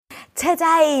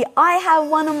Today, I have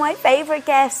one of my favorite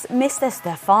guests, Mr.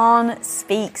 Stefan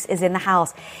Speaks, is in the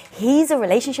house. He's a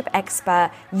relationship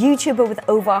expert, YouTuber with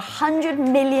over 100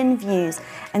 million views.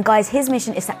 And guys, his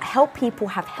mission is to help people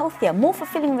have healthier, more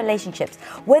fulfilling relationships,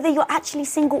 whether you're actually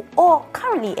single or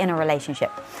currently in a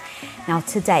relationship. Now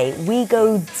today, we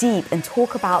go deep and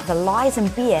talk about the lies and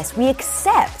BS we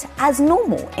accept as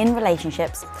normal in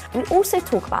relationships. We also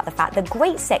talk about the fact that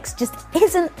great sex just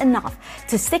isn't enough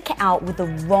to stick it out with the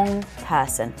wrong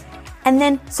person. And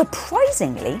then,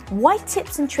 surprisingly, why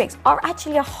tips and tricks are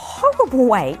actually a horrible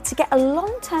way to get a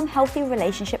long-term healthy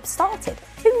relationship started.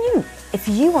 Who knew? If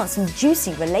you want some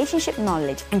juicy relationship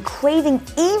knowledge and craving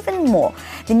even more,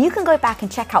 then you can go back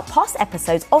and check out past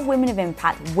episodes of Women of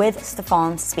Impact with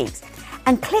Stefan Speaks.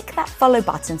 And click that follow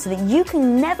button so that you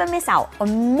can never miss out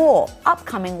on more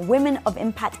upcoming Women of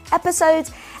Impact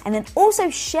episodes. And then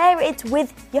also share it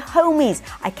with your homies.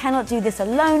 I cannot do this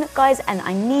alone, guys, and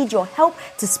I need your help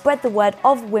to spread the word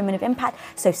of Women of Impact.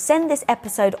 So send this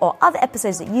episode or other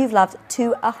episodes that you've loved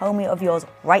to a homie of yours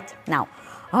right now.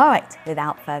 All right,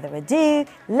 without further ado,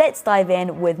 let's dive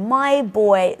in with my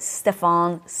boy,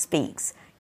 Stefan Speaks.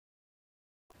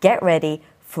 Get ready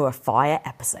for a fire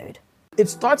episode. It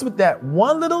starts with that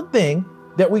one little thing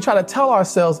that we try to tell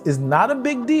ourselves is not a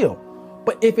big deal.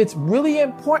 But if it's really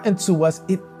important to us,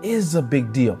 it is a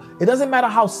big deal. It doesn't matter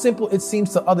how simple it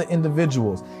seems to other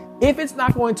individuals. If it's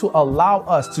not going to allow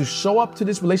us to show up to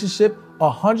this relationship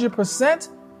 100%,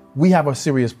 we have a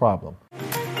serious problem.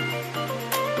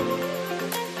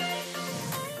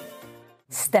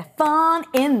 Stefan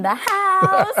in the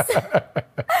house.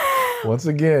 Once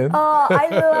again. Oh, I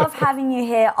love having you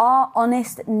here. Our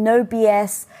honest, no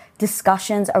BS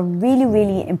discussions are really,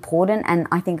 really important and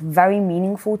I think very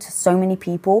meaningful to so many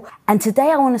people. And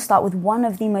today I want to start with one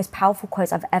of the most powerful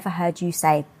quotes I've ever heard you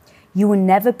say. You will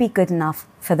never be good enough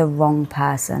for the wrong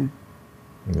person.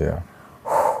 Yeah.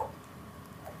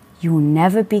 You will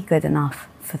never be good enough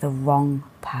for the wrong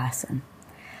person.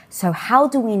 So how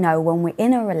do we know when we're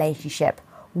in a relationship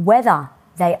whether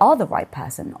they are the right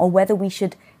person or whether we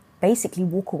should basically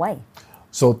walk away?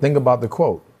 So think about the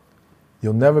quote.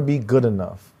 You'll never be good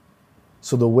enough.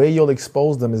 So the way you'll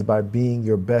expose them is by being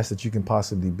your best that you can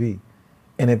possibly be.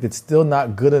 And if it's still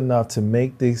not good enough to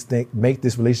make this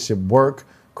relationship work,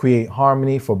 create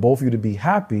harmony for both of you to be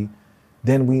happy,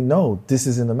 then we know this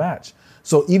isn't a match.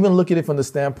 So even look at it from the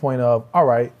standpoint of, all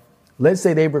right, let's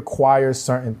say they require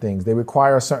certain things. They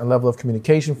require a certain level of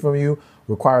communication from you,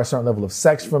 require a certain level of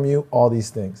sex from you, all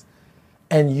these things.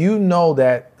 And you know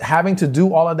that having to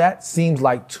do all of that seems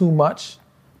like too much.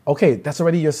 Okay, that's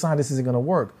already your sign this isn't going to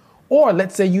work. Or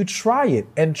let's say you try it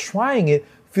and trying it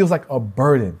feels like a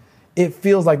burden. It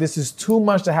feels like this is too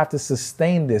much to have to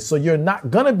sustain this. So you're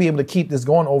not going to be able to keep this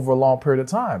going over a long period of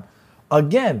time.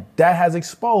 Again, that has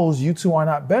exposed you two are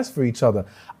not best for each other.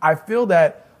 I feel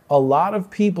that a lot of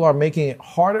people are making it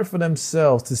harder for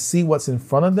themselves to see what's in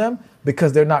front of them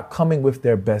because they're not coming with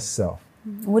their best self.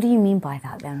 What do you mean by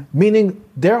that then? Meaning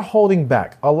they're holding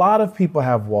back. A lot of people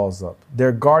have walls up.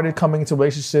 They're guarded coming into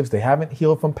relationships. They haven't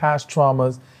healed from past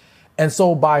traumas. And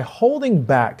so by holding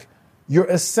back, you're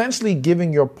essentially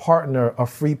giving your partner a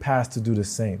free pass to do the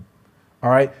same. All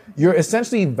right. You're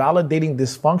essentially validating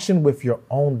dysfunction with your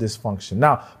own dysfunction.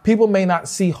 Now, people may not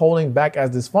see holding back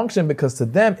as dysfunction because to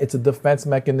them, it's a defense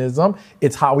mechanism.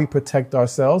 It's how we protect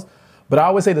ourselves. But I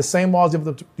always say the same walls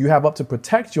you have up to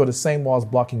protect you are the same walls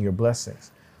blocking your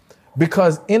blessings.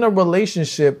 Because in a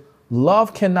relationship,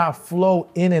 love cannot flow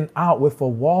in and out with a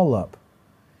wall up.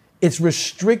 It's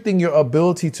restricting your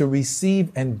ability to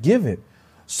receive and give it.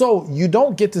 So you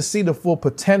don't get to see the full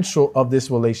potential of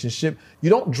this relationship. You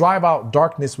don't drive out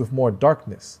darkness with more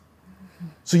darkness.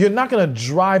 So you're not going to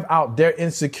drive out their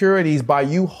insecurities by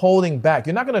you holding back.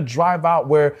 You're not going to drive out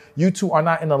where you two are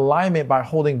not in alignment by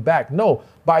holding back. No,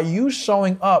 by you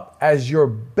showing up as your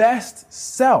best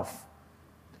self,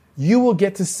 you will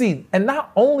get to see. And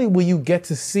not only will you get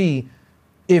to see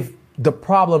if the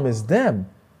problem is them,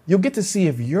 you'll get to see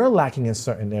if you're lacking in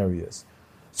certain areas.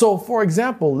 So, for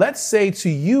example, let's say to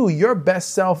you, your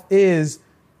best self is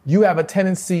you have a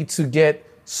tendency to get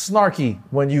snarky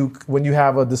when you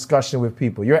have a discussion with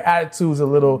people. Your attitude's a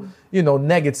little,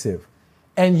 negative.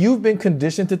 And you've been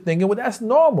conditioned to thinking, well, that's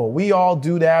normal. We all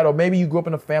do that. Or maybe you grew up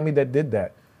in a family that did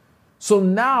that. So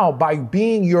now by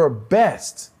being your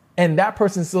best and that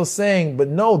person's still saying, but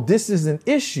no, this is an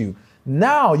issue.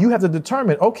 Now you have to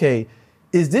determine, okay,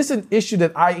 is this an issue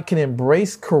that I can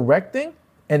embrace correcting?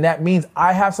 And that means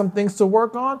I have some things to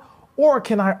work on? Or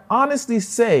can I honestly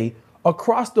say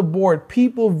across the board,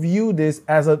 people view this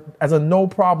as a no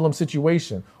problem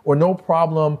situation or no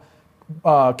problem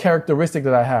characteristic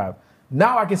that I have?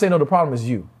 Now I can say, no, the problem is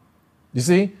you. You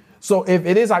see? So if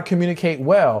it is I communicate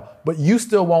well, but you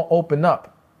still won't open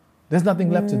up, there's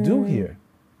nothing left to do here.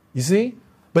 You see?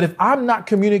 But if I'm not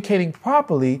communicating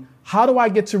properly, how do I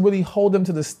get to really hold them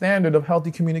to the standard of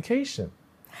healthy communication?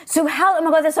 So how, oh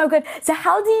my God, that's so good. So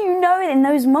how do you know in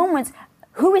those moments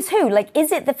who is who? Like,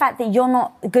 is it the fact that you're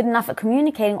not good enough at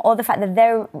communicating or the fact that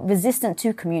they're resistant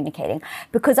to communicating?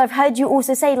 Because I've heard you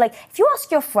also say, like, if you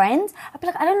ask your friend, I'd be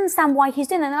like, I don't understand why he's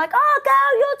doing that. And they're like, oh,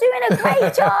 girl, you're doing a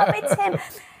great job. It's him.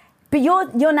 But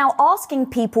you're now asking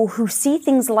people who see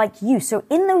things like you. So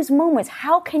in those moments,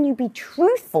 how can you be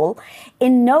truthful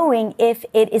in knowing if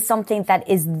it is something that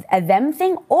is a them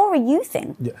thing or a you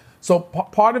thing? Yeah. So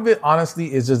part of it,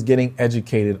 honestly, is just getting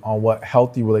educated on what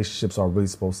healthy relationships are really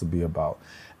supposed to be about.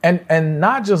 And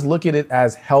not just look at it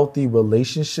as healthy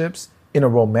relationships in a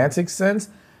romantic sense,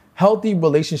 healthy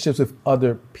relationships with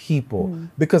other people.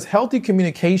 Because healthy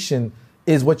communication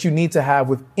is what you need to have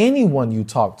with anyone you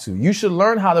talk to. You should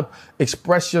learn how to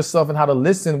express yourself and how to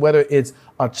listen, whether it's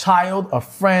a child, a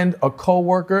friend, a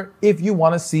coworker, if you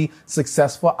want to see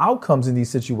successful outcomes in these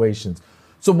situations.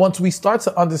 So once we start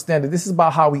to understand that this is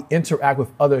about how we interact with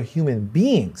other human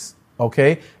beings,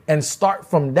 okay, and start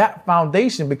from that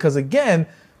foundation, because again,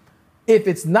 if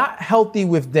it's not healthy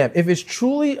with them, if it's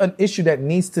truly an issue that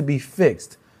needs to be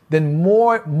fixed, then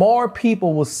more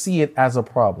people will see it as a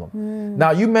problem.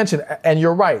 Now, you mentioned, and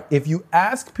you're right, if you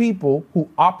ask people who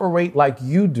operate like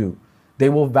you do, they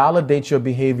will validate your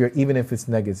behavior even if it's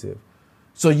negative.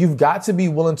 So you've got to be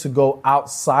willing to go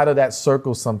outside of that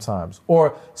circle sometimes,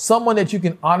 or someone that you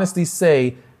can honestly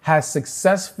say has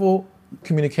successful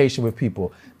communication with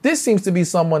people. This seems to be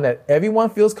someone that everyone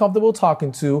feels comfortable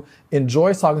talking to,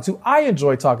 enjoys talking to. I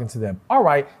enjoy talking to them. All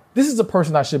right, this is the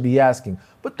person I should be asking.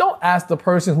 But don't ask the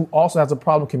person who also has a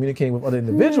problem communicating with other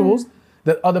individuals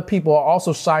that other people are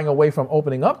also shying away from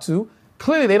opening up to.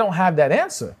 Clearly, they don't have that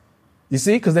answer. You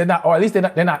see, because they're not, or at least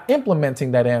they're not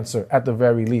implementing that answer at the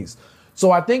very least. So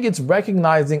I think it's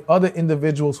recognizing other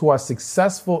individuals who are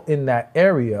successful in that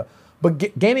area,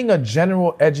 but gaining a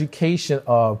general education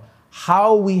of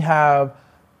how we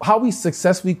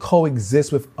successfully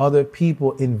coexist with other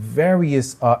people in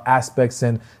various aspects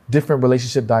and different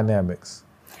relationship dynamics.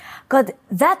 God,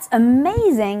 that's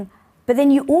amazing. But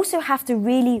then you also have to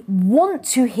really want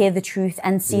to hear the truth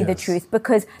and see the truth,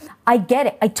 because I get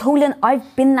it.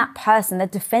 I've been that person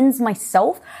that defends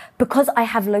myself because I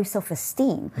have low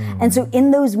self-esteem. And so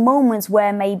in those moments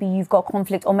where maybe you've got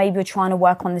conflict or maybe you're trying to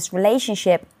work on this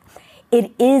relationship,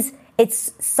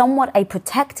 it's somewhat a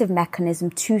protective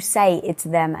mechanism to say it's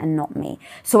them and not me.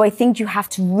 So I think you have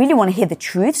to really want to hear the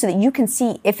truth so that you can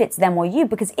see if it's them or you.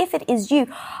 Because if it is you,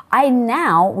 I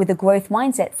now, with a growth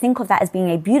mindset, think of that as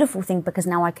being a beautiful thing because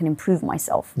now I can improve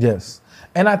myself. Yes.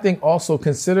 And I think also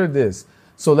consider this.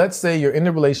 So let's say you're in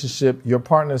a relationship, your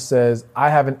partner says,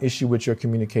 I have an issue with your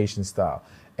communication style.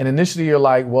 And initially you're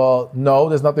like, well, no,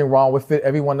 there's nothing wrong with it.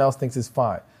 Everyone else thinks it's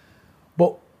fine.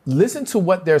 But listen to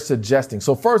what they're suggesting.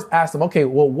 So first ask them, okay,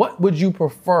 well, what would you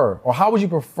prefer? Or how would you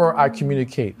prefer I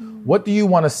communicate? What do you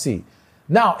want to see?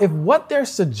 Now, if what they're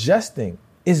suggesting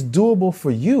is doable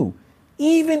for you,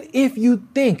 even if you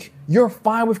think you're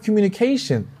fine with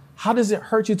communication, how does it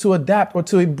hurt you to adapt or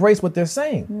to embrace what they're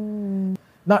saying?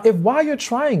 Now, if while you're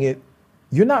trying it,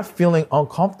 you're not feeling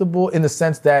uncomfortable in the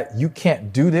sense that you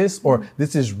can't do this or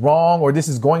this is wrong or this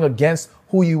is going against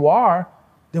who you are,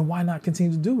 then why not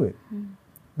continue to do it?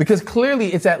 Because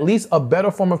clearly it's at least a better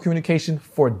form of communication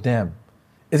for them.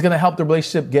 It's going to help the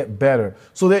relationship get better.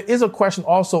 So there is a question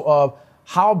also of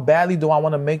how badly do I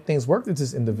want to make things work with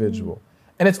this individual?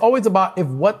 And it's always about if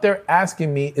what they're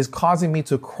asking me is causing me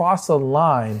to cross a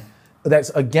line that's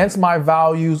against my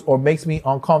values or makes me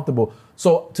uncomfortable.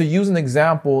 So to use an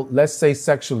example, let's say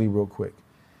sexually real quick.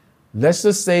 Let's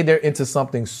just say they're into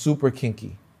something super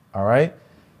kinky, all right?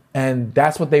 And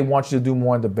that's what they want you to do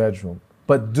more in the bedroom.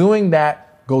 But doing that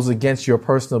goes against your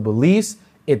personal beliefs,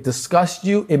 it disgusts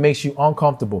you, it makes you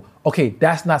uncomfortable. Okay,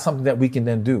 that's not something that we can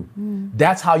then do.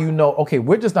 That's how you know, okay,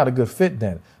 we're just not a good fit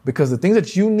then. Because the things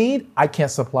that you need, I can't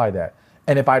supply that.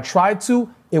 And if I try to,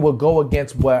 it will go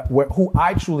against who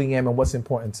I truly am and what's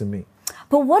important to me.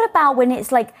 But what about when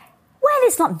it's like, well,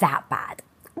 it's not that bad.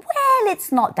 Well,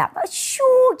 it's not that bad.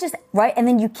 Sure, just right. And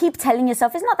then you keep telling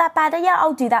yourself, it's not that bad. Yeah,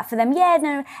 I'll do that for them. Yeah,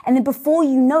 no. And then before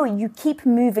you know it, you keep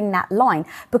moving that line.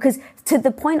 Because to the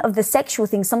point of the sexual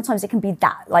thing, sometimes it can be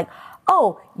that. Like,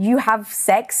 oh, you have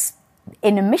sex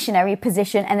in a missionary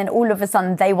position and then all of a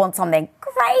sudden they want something.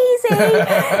 crazy.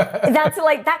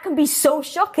 That can be so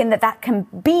shocking that can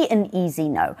be an easy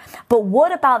no. But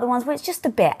what about the ones where it's just a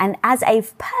bit? And as a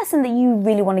person that you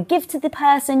really want to give to the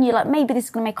person, you're like, maybe this is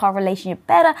going to make our relationship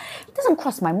better. It doesn't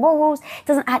cross my morals. It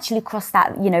doesn't actually cross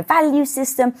that, value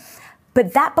system.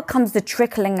 But that becomes the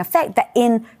trickling effect that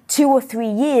in 2 or 3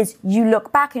 years, you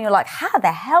look back and you're like, how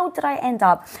the hell did I end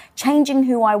up changing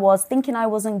who I was, thinking I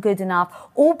wasn't good enough,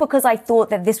 all because I thought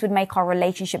that this would make our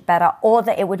relationship better or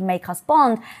that it would make us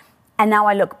bond. And now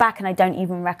I look back and I don't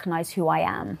even recognize who I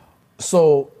am.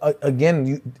 So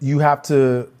again, you have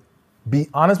to be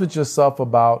honest with yourself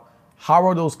about how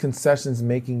are those concessions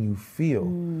making you feel?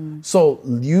 So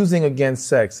using, again,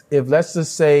 sex, if let's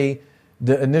just say,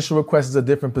 the initial request is a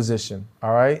different position,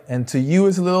 all right? And to you,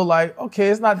 it's a little like, okay,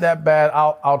 it's not that bad.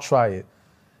 I'll try it.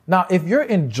 Now, if you're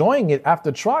enjoying it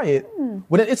after try it,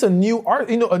 well, then it's a new art,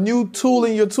 a new tool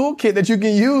in your toolkit that you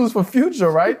can use for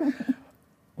future, right?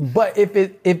 But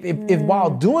if while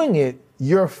doing it,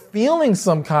 you're feeling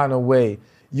some kind of way,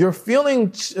 you're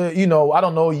feeling, I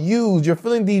don't know, used, you're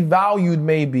feeling devalued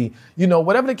maybe,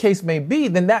 whatever the case may be,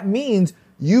 then that means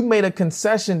you made a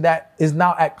concession that is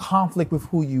now at conflict with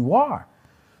who you are.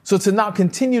 So to now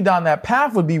continue down that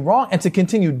path would be wrong, and to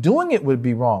continue doing it would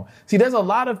be wrong. See, there's a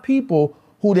lot of people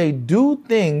who they do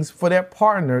things for their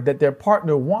partner that their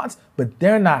partner wants, but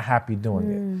they're not happy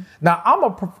doing it. Now, I'm a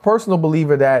personal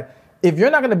believer that if you're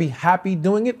not going to be happy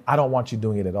doing it, I don't want you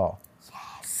doing it at all.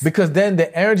 Yes. Because then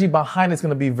the energy behind it's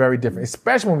going to be very different,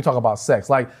 especially when we talk about sex.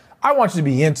 Like, I want you to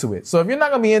be into it. So if you're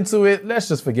not going to be into it, let's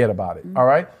just forget about it, all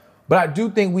right? But I do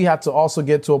think we have to also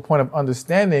get to a point of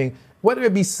understanding, whether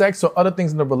it be sex or other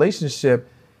things in the relationship,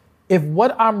 if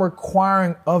what I'm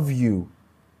requiring of you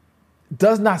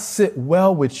does not sit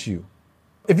well with you.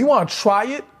 If you want to try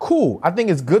it, cool. I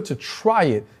think it's good to try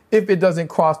it if it doesn't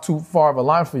cross too far of a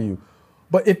line for you.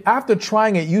 But if after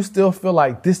trying it, you still feel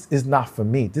like this is not for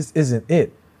me, this isn't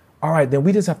it, all right, then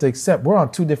we just have to accept we're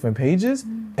on 2 different pages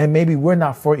and maybe we're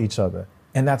not for each other.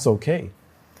 And that's okay.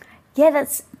 Yeah,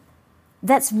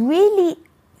 that's really,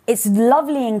 it's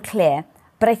lovely and clear.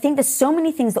 But I think there's so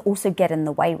many things that also get in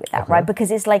the way with that, right? Because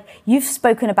it's like, you've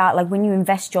spoken about like when you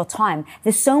invest your time,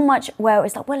 there's so much where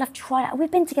it's like, well, I've tried,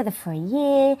 we've been together for a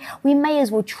year, we may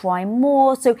as well try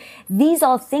more. So these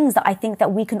are things that I think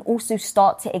that we can also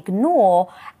start to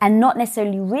ignore and not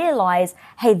necessarily realize,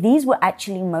 hey, these were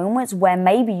actually moments where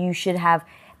maybe you should have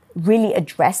really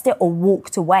addressed it or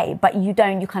walked away, but you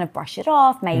don't, you kind of brush it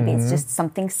off. Maybe it's just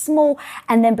something small.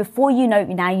 And then before you know,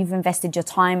 now you've invested your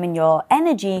time and your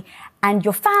energy, and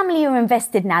your family are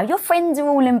invested now. Your friends are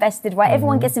all invested, right?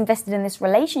 Everyone gets invested in this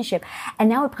relationship. And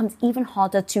now it becomes even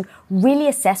harder to really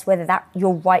assess whether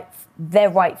they're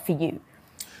right for you.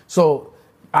 So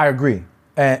I agree.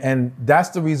 And that's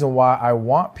the reason why I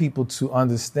want people to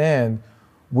understand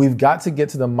we've got to get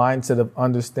to the mindset of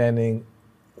understanding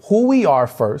who we are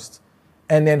first,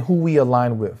 and then who we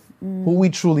align with, who we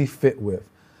truly fit with.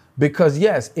 Because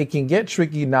yes, it can get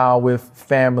tricky now with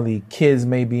family, kids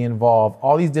may be involved,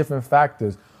 all these different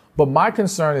factors. But my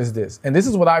concern is this, and this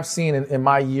is what I've seen in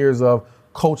my years of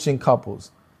coaching couples.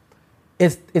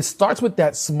 It starts with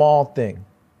that small thing,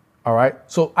 all right?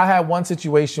 So I had one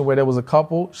situation where there was a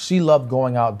couple, she loved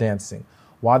going out dancing.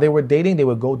 While they were dating, they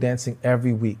would go dancing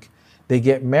every week. They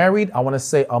get married, I want to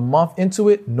say a month into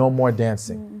it, no more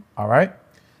dancing, all right?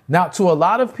 Now, to a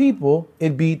lot of people,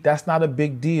 that's not a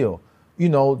big deal.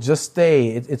 Just stay,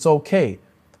 it's okay.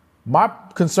 My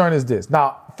concern is this.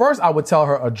 Now, first I would tell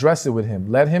her, address it with him.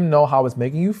 Let him know how it's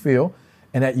making you feel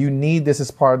and that you need this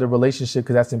as part of the relationship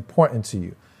because that's important to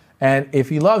you. And if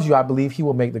he loves you, I believe he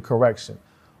will make the correction.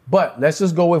 But let's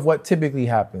just go with what typically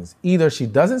happens. Either she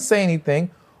doesn't say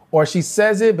anything, or she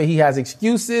says it, but he has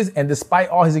excuses, and despite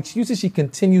all his excuses, she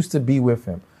continues to be with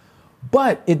him.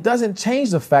 But it doesn't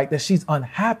change the fact that she's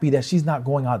unhappy that she's not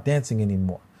going out dancing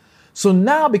anymore. So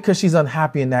now, because she's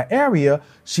unhappy in that area,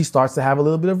 she starts to have a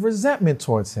little bit of resentment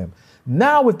towards him.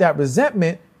 Now, with that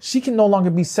resentment, she can no longer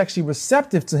be sexually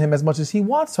receptive to him as much as he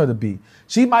wants her to be.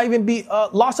 She might even be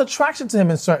lost attraction to him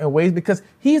in certain ways because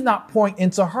he's not pouring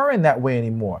into her in that way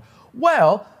anymore.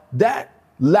 Well, that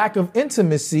lack of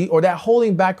intimacy or that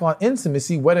holding back on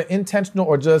intimacy, whether intentional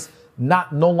or just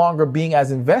no longer being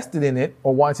as invested in it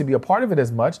or wanting to be a part of it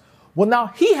as much, well, now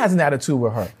he has an attitude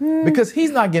with her because he's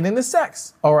not getting the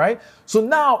sex, all right? So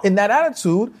now in that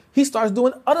attitude, he starts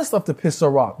doing other stuff to piss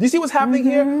her off. Do you see what's happening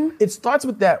here? It starts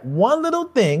with that one little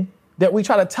thing that we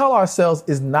try to tell ourselves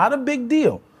is not a big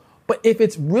deal. But if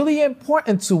it's really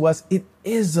important to us, it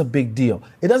is a big deal.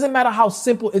 It doesn't matter how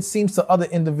simple it seems to other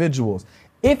individuals.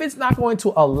 If it's not going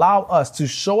to allow us to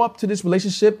show up to this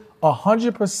relationship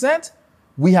 100%,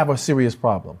 we have a serious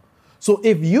problem. So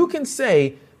if you can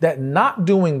say that not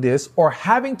doing this or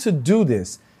having to do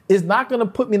this is not going to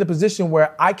put me in a position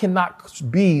where I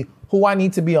cannot be who I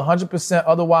need to be 100%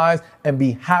 otherwise and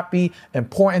be happy and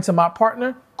pour into my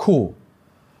partner, cool.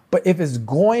 But if it's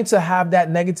going to have that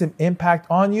negative impact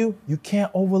on you, you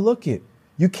can't overlook it.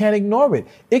 You can't ignore it.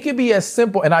 It could be as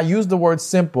simple, and I use the word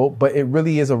simple, but it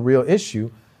really is a real issue,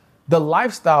 the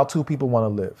lifestyle two people want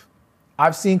to live.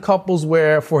 I've seen couples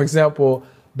where, for example,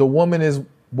 the woman is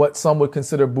what some would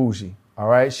consider bougie, all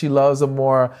right? She loves a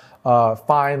more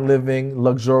fine living,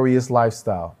 luxurious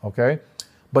lifestyle, okay?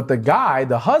 But the guy,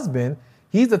 the husband,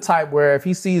 he's the type where if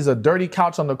he sees a dirty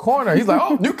couch on the corner, he's like,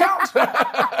 oh, new couch.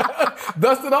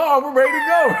 Dust it off, we're ready to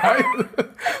go, right?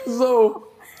 So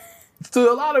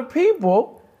to a lot of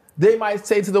people, they might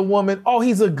say to the woman, oh,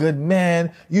 he's a good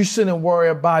man. You shouldn't worry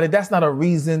about it. That's not a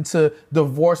reason to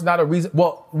divorce, not a reason.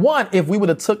 Well, one, if we would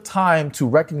have took time to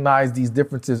recognize these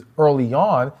differences early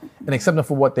on and accept them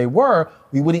for what they were,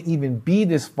 we wouldn't even be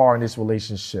this far in this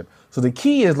relationship. So the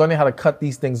key is learning how to cut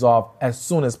these things off as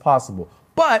soon as possible.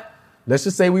 But let's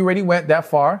just say we already went that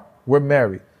far. We're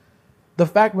married. The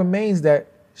fact remains that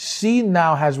she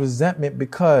now has resentment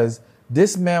because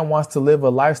this man wants to live a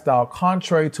lifestyle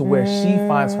contrary to where she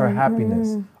finds her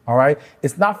happiness. All right.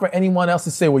 It's not for anyone else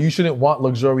to say, well, you shouldn't want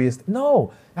luxurious.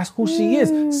 No, that's who she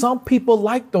is. Some people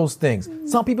like those things.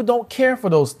 Some people don't care for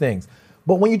those things.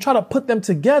 But when you try to put them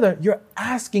together, you're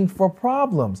asking for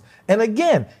problems. And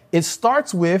again, it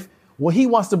starts with, well, he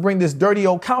wants to bring this dirty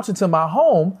old couch into my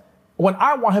home when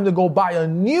I want him to go buy a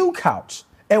new couch.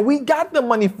 And we got the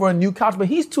money for a new couch, but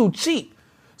he's too cheap.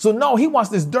 So no, he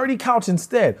wants this dirty couch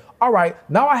instead. All right,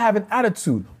 now I have an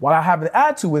attitude. While I have an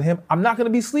attitude with him, I'm not going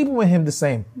to be sleeping with him the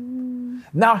same.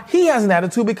 Now he has an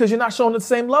attitude because you're not showing the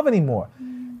same love anymore.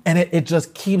 And it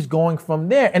just keeps going from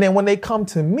there. And then when they come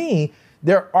to me,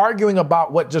 they're arguing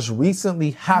about what just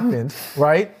recently happened,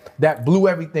 right? That blew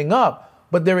everything up.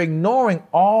 But they're ignoring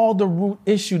all the root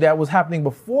issue that was happening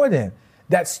before then.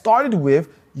 That started with,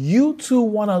 you two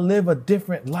want to live a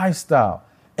different lifestyle.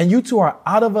 And you two are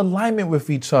out of alignment with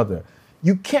each other.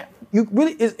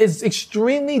 It's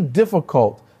extremely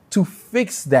difficult to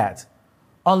fix that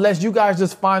unless you guys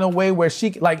just find a way where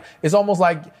it's almost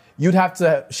like she would have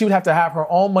to have her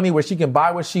own money where she can buy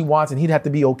what she wants and he'd have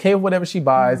to be okay with whatever she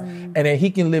buys and then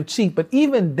he can live cheap. But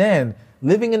even then,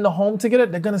 living in the home together,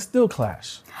 they're going to still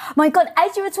clash. My God,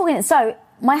 as you were talking, so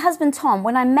my husband, Tom,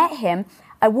 when I met him,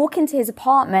 I walk into his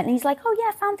apartment and he's like, oh yeah,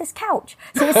 I found this couch.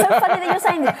 So it's so funny that you're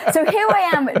saying this. So here I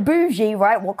am, bougie,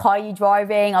 right? What car are you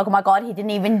driving? Oh my God, he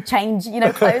didn't even change,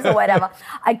 clothes or whatever.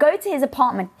 I go to his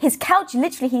apartment. His couch,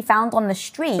 literally, he found on the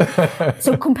street.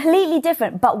 So completely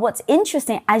different. But what's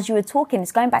interesting, as you were talking,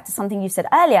 it's going back to something you said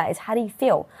earlier, is how do you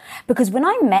feel? Because when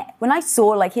I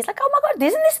saw, he's like, oh my God,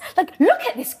 isn't this, look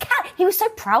at this cat. He was so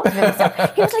proud of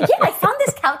himself. He was like, yeah, I found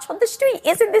this couch on the street.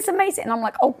 Isn't this amazing? And I'm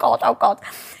like, oh God.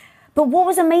 But what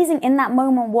was amazing in that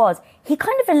moment was he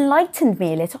kind of enlightened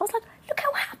me a little. I was like, look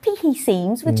how happy he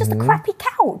seems with just a crappy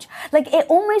couch.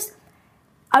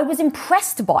 I was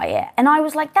impressed by it. And I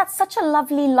was like, that's such a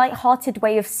lovely, light-hearted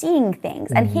way of seeing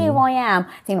things. And here I am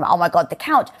thinking, oh my God, the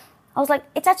couch. I was like,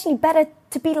 it's actually better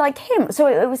to be like him. So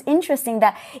it was interesting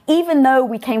that even though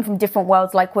we came from different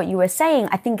worlds, like what you were saying,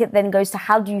 I think it then goes to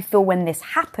how do you feel when this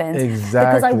happens? Exactly.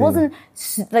 Because I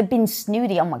wasn't being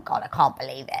snooty. Oh my God, I can't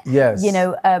believe it. Yes.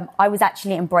 I was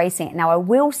actually embracing it. Now I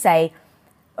will say,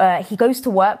 he goes to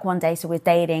work one day, so we're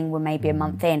dating, we're maybe a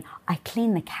month in. I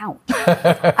clean the couch.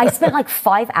 I spent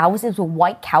 5 hours. It was a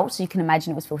white couch, so you can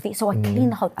imagine it was filthy. So I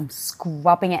clean the whole, I'm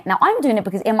scrubbing it. Now I'm doing it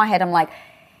because in my head I'm like,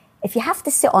 if you have to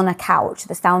sit on a couch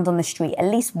that's found on the street, at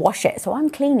least wash it. So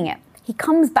I'm cleaning it. He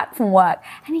comes back from work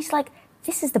and he's like,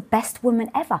 this is the best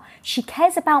woman ever. She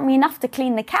cares about me enough to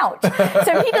clean the couch.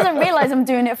 So he doesn't realize I'm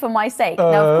doing it for my sake.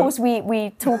 Now, of course,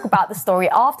 we talk about the story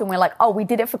after and we're like, oh, we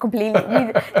did it for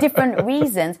completely different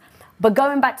reasons. But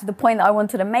going back to the point that I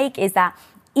wanted to make is that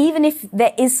even if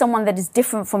there is someone that is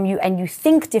different from you and you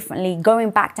think differently, going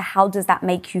back to how does that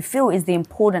make you feel is the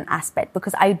important aspect.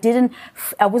 Because I didn't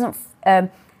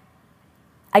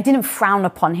frown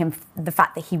upon him, the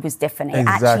fact that he was different. It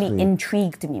actually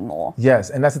intrigued me more. Yes,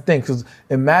 and that's the thing, because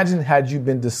imagine had you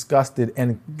been disgusted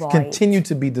and continue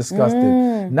to be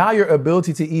disgusted. Now your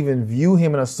ability to even view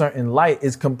him in a certain light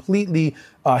is completely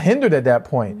hindered at that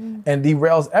point and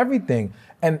derails everything.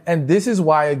 And this is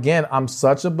why, again, I'm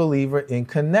such a believer in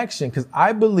connection, because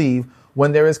I believe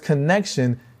when there is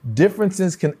connection,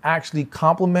 differences can actually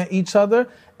complement each other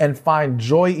and find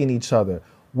joy in each other.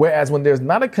 Whereas when there's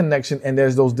not a connection and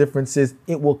there's those differences,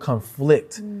 it will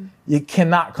conflict. It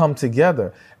cannot come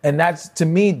together. And that's, to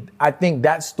me, I think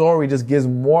that story just gives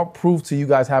more proof to you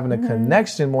guys having a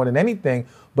connection more than anything.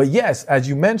 But yes, as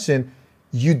you mentioned,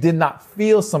 you did not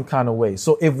feel some kind of way.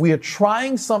 So if we are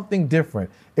trying something different,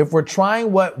 if we're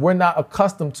trying what we're not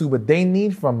accustomed to, but they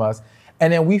need from us,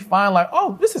 and then we find like,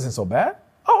 oh, this isn't so bad.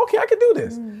 Oh, okay, I can do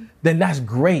this. Then that's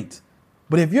great.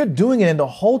 But if you're doing it and the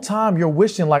whole time you're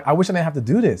wishing like, I wish I didn't have to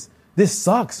do this. This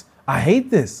sucks. I hate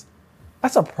this.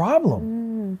 That's a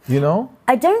problem, you know?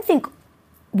 I don't think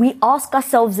we ask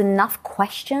ourselves enough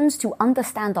questions to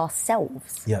understand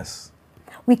ourselves. Yes.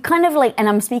 We kind of like, and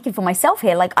I'm speaking for myself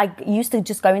here, like I used to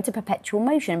just go into perpetual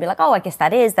motion and be like, oh, I guess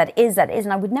that is,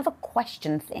 and I would never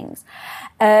question things.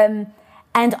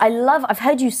 And I've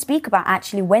heard you speak about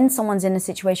actually when someone's in a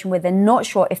situation where they're not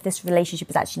sure if this relationship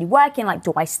is actually working, like,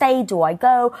 do I stay? Do I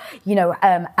go? You know,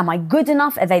 am I good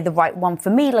enough? Are they the right one for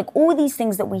me? Like all these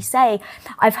things that we say,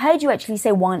 I've heard you actually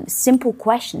say one simple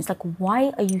question. It's like,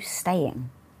 why are you staying?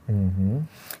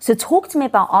 So talk to me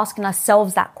about asking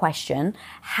ourselves that question,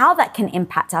 how that can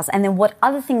impact us, and then what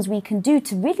other things we can do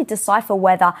to really decipher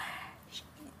whether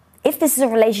if this is a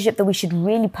relationship that we should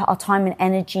really put our time and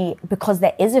energy because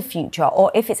there is a future,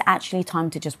 or if it's actually time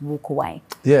to just walk away.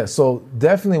 Yeah, so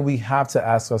definitely we have to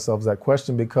ask ourselves that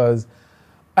question because,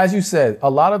 as you said, a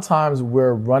lot of times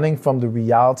we're running from the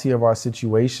reality of our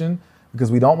situation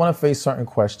because we don't want to face certain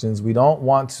questions. We don't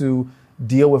want to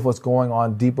deal with what's going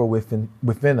on deeper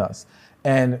within us.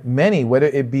 And many, whether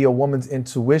it be a woman's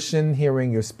intuition,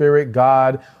 hearing your spirit,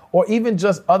 God, or even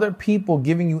just other people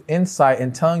giving you insight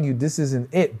and telling you this isn't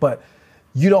it, but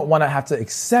you don't want to have to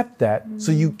accept that.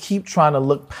 So you keep trying to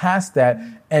look past that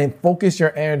and focus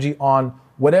your energy on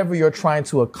whatever you're trying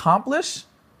to accomplish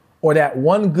or that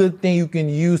one good thing you can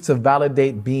use to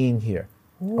validate being here.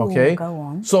 Okay? Go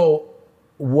on. So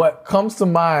what comes to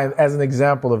mind as an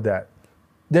example of that,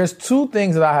 there's two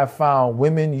things that I have found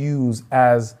women use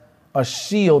as a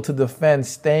shield to defend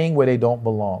staying where they don't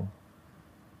belong.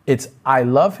 It's I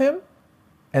love him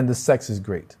and the sex is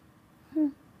great.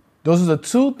 Those are the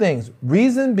two things.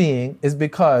 Reason being is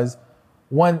because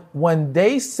when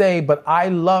they say, but I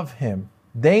love him,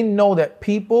 they know that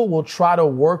people will try to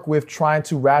work with trying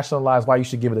to rationalize why you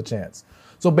should give it a chance.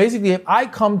 So basically, if I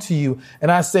come to you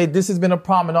and I say, this has been a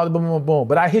problem and all the boom, boom, boom,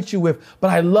 but I hit you with, but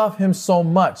I love him so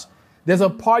much. There's a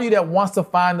part of you that wants to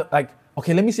find like,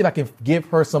 okay, let me see if I can give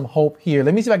her some hope here.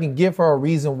 Let me see if I can give her a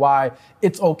reason why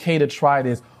it's okay to try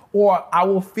this. Or I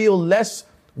will feel less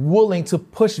willing to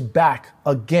push back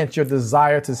against your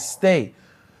desire to stay.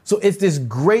 So it's this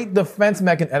great defense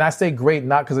mechanism. And I say great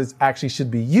not because it actually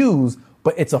should be used,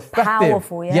 but it's effective.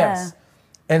 Powerful, yeah. Yes.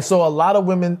 And so a lot of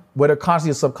women, whether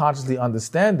consciously or subconsciously,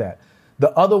 understand that.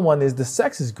 The other one is the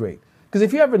sex is great. Because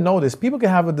if you ever notice, people can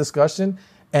have a discussion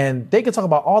and they can talk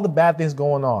about all the bad things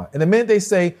going on. And the minute they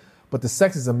say, but the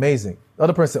sex is amazing, the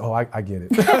other person says, oh, I get it.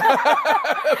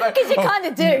 Because you kind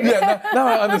of do. Yeah, now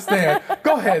I understand.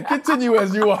 Go ahead, continue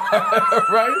as you are,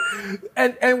 right?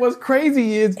 And what's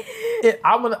crazy is,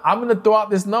 I'm gonna throw out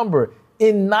this number.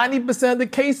 In 90% of the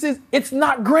cases, it's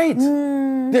not great.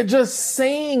 They're just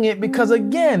saying it because,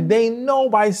 again, they know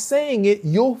by saying it,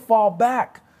 you'll fall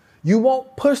back. You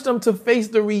won't push them to face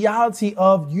the reality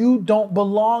of you don't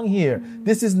belong here.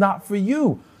 This is not for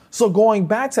you. So going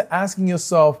back to asking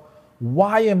yourself,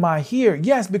 why am I here?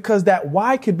 Yes, because that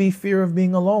why could be fear of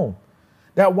being alone.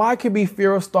 That why could be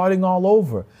fear of starting all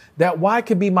over. That why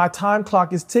could be my time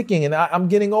clock is ticking and I'm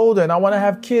getting older and I want to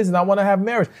have kids and I want to have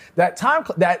marriage.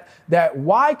 That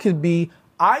why could be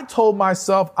I told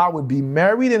myself I would be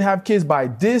married and have kids by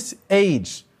this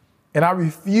age and I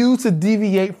refuse to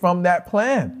deviate from that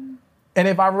plan. And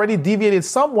if I've already deviated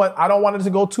somewhat, I don't want it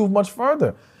to go too much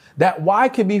further. That why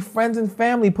could be friends and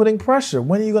family putting pressure.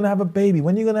 When are you going to have a baby?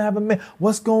 When are you going to have a man?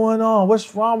 What's going on?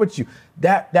 What's wrong with you?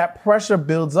 That pressure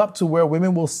builds up to where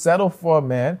women will settle for a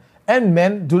man, and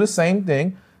men do the same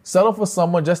thing, settle for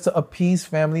someone just to appease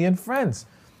family and friends.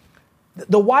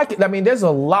 The why, there's a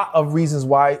lot of reasons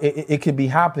why it could be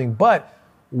happening. But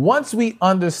once we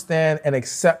understand and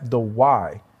accept the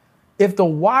why, if the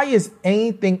why is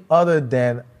anything other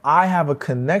than I have a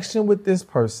connection with this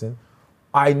person,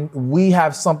 we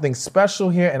have something special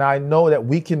here and I know that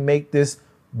we can make this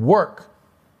work,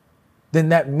 then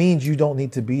that means you don't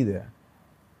need to be there.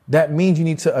 That means you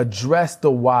need to address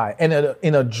the why. And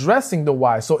in addressing the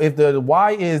why, so if the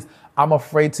why is I'm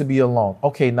afraid to be alone.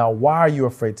 Okay, now why are you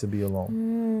afraid to be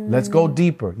alone? Let's go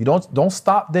deeper. You don't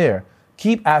stop there.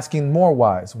 Keep asking more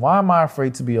whys. Why am I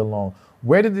afraid to be alone?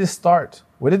 Where did this start?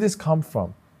 Where did this come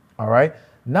from? All right.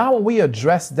 Now when we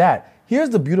address that, here's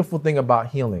the beautiful thing about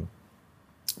healing.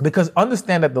 Because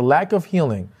understand that the lack of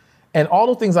healing and all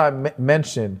the things I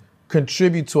mentioned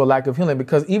contribute to a lack of healing.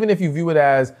 Because even if you view it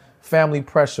as family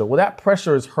pressure, well, that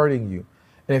pressure is hurting you.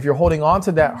 And if you're holding on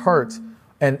to that hurt,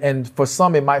 and for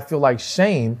some it might feel like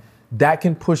shame, that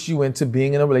can push you into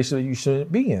being in a relationship that you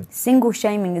shouldn't be in. Single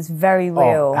shaming is very real.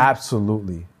 Oh,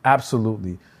 absolutely.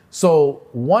 Absolutely. So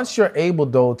once you're able,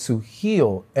 though, to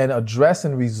heal and address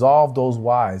and resolve those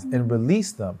whys and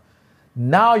release them,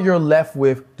 now you're left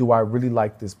with, do I really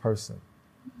like this person?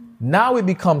 Now it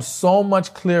becomes so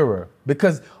much clearer,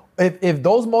 because if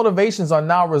those motivations are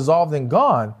now resolved and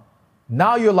gone,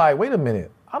 now you're like, wait a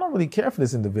minute, I don't really care for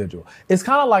this individual. It's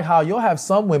kind of like how you'll have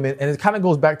some women, and it kind of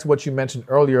goes back to what you mentioned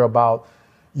earlier about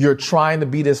you're trying to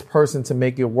be this person to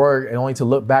make it work and only to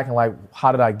look back and like,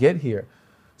 how did I get here?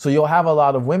 So you'll have a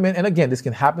lot of women, and again, this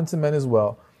can happen to men as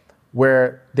well,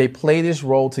 where they play this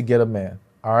role to get a man,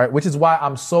 all right? Which is why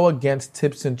I'm so against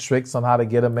tips and tricks on how to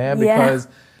get a man, because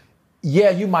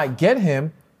you might get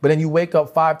him, but then you wake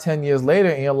up 5-10 years later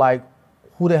and you're like,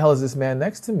 who the hell is this man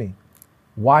next to me?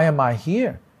 Why am I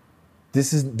here?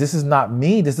 This is not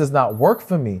me. This does not work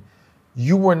for me.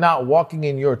 You were not walking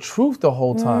in your truth the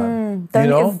whole time.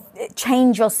 Don't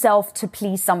change yourself to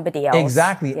please somebody else.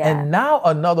 Exactly. Yeah. And now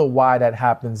another why that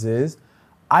happens is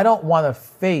I don't want to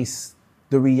face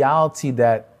the reality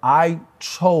that I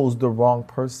chose the wrong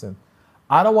person.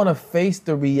 I don't want to face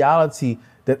the reality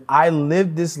that I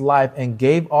lived this life and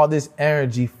gave all this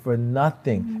energy for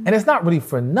nothing. And it's not really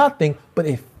for nothing, but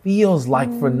it feels like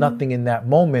for nothing in that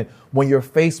moment when you're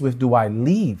faced with, do I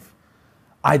leave?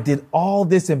 I did all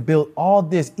this and built all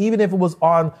this, even if it was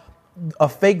on a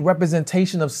fake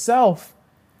representation of self.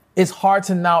 It's hard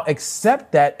to now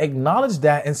accept that, acknowledge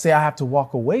that, and say I have to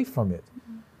walk away from it.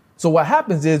 So what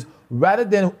happens is, rather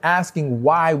than asking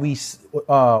why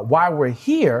we're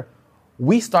here,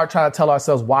 we start trying to tell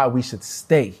ourselves why we should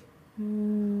stay.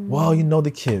 Well, the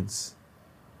kids.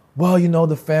 Well,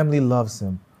 the family loves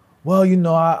him. Well,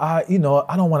 I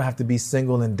don't want to have to be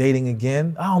single and dating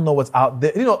again. I don't know what's out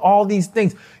there. All these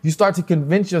things. You start to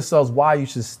convince yourselves why you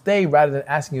should stay rather than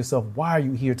asking yourself, why are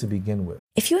you here to begin with?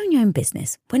 If you own your own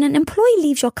business, when an employee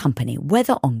leaves your company,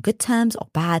 whether on good terms or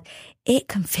bad, it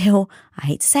can feel, I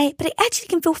hate to say it, but it actually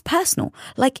can feel personal,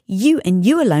 like you and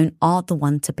you alone are the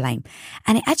one to blame.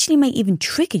 And it actually may even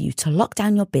trigger you to lock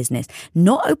down your business,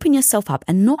 not open yourself up,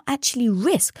 and not actually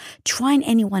risk trying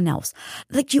anyone else.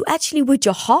 Like you actually would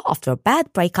your heart after a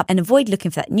bad breakup and avoid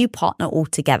looking for that new partner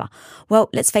altogether. Well,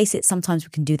 let's face it, sometimes we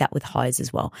can do that with highs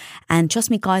as well. And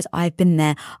trust me, guys, I've been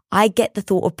there. I get the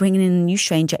thought of bringing in a new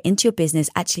stranger into your business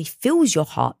actually fills your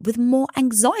heart with more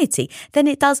anxiety than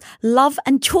it does love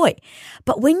and joy.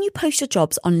 But when you post your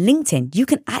jobs on LinkedIn, you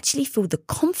can actually feel the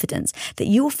confidence that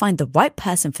you will find the right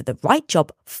person for the right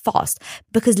job fast,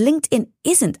 because LinkedIn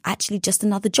isn't actually just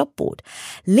another job board.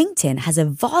 LinkedIn has a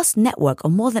vast network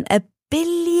of more than a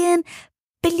billion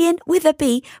with a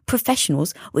B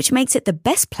professionals, which makes it the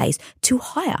best place to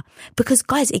hire. Because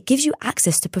guys, it gives you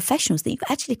access to professionals that you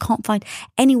actually can't find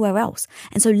anywhere else.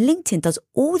 And so LinkedIn does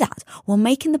all that while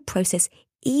making the process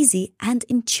easy and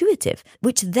intuitive,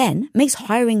 which then makes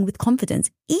hiring with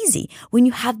confidence easy when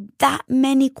you have that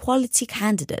many quality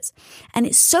candidates. And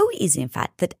it's so easy, in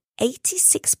fact, that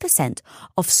 86%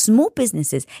 of small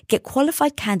businesses get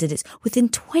qualified candidates within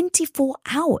 24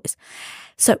 hours.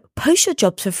 So post your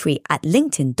jobs for free at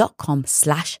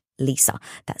linkedin.com/Lisa.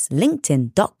 That's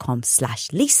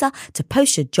linkedin.com/Lisa to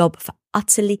post your job for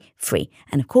utterly free.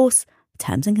 And of course,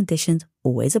 terms and conditions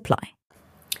always apply.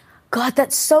 God,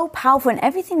 that's so powerful. And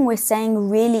everything we're saying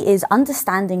really is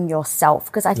understanding yourself,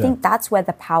 because I think that's where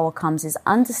the power comes, is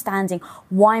understanding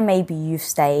why maybe you've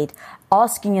stayed,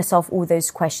 asking yourself all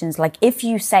those questions. Like if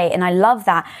you say, and I love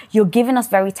that you're giving us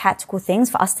very tactical things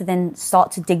for us to then start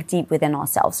to dig deep within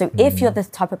ourselves. So if you're the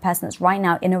type of person that's right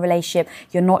now in a relationship,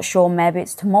 you're not sure, maybe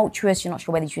it's tumultuous, you're not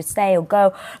sure whether you should stay or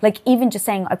go, like even just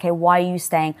saying, okay, why are you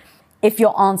staying? If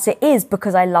your answer is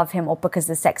because I love him or because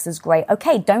the sex is great,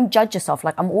 okay, don't judge yourself.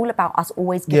 Like I'm all about us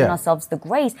always giving ourselves the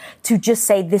grace to just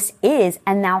say this is,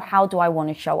 and now how do I want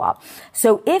to show up?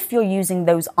 So if you're using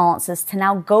those answers to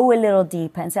now go a little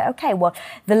deeper and say, okay, well,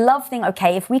 the love thing,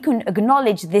 okay, if we can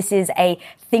acknowledge this is a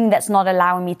thing that's not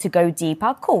allowing me to go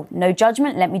deeper, cool, no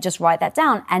judgment, let me just write that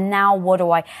down. And now what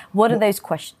are those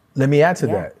questions? Let me add to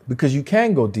that, because you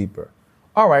can go deeper.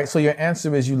 All right, so your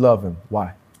answer is you love him.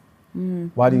 Why?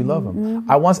 Why do you love him?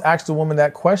 I once asked a woman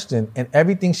that question, and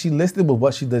everything she listed was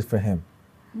what she did for him.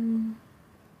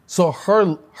 So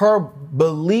her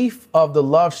belief of the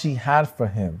love she had for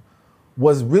him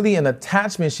was really an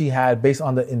attachment she had based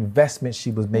on the investment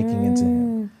she was making into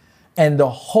him and the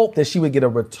hope that she would get a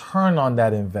return on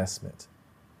that investment.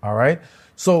 All right.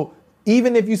 So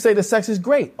Even if you say the sex is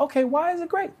great, okay, why is it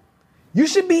great? You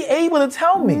should be able to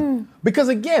tell me. Because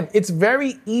again, it's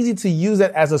very easy to use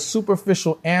that as a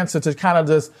superficial answer to kind of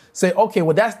just say, okay,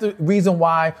 well, that's the reason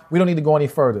why we don't need to go any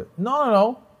further.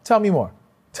 No. Tell me more.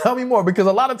 Tell me more. Because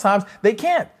a lot of times they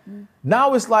can't.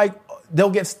 Now it's like they'll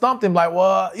get stumped and like,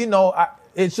 well,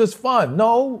 it's just fun.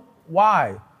 No,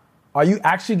 why? Are you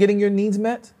actually getting your needs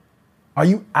met? Are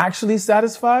you actually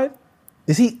satisfied?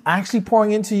 Is he actually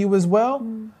pouring into you as well?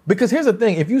 Because here's the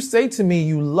thing. If you say to me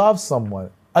you love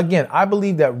someone, again, I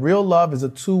believe that real love is a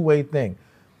two-way thing.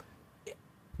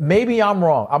 Maybe I'm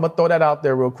wrong. I'm going to throw that out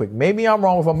there real quick. Maybe I'm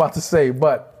wrong with what I'm about to say.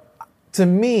 But to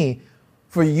me,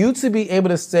 for you to be able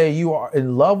to say you are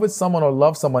in love with someone or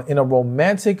love someone in a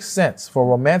romantic sense, for a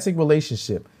romantic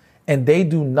relationship, and they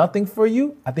do nothing for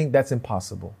you, I think that's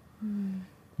impossible.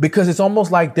 Because it's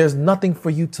almost like there's nothing for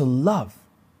you to love.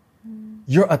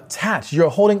 You're attached.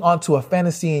 You're holding on to a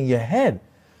fantasy in your head.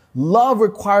 Love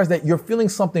requires that you're feeling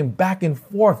something back and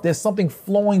forth. There's something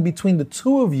flowing between the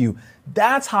two of you.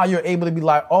 That's how you're able to be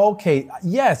like, okay,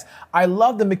 yes, I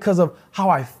love them because of how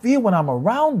I feel when I'm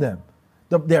around them,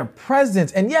 their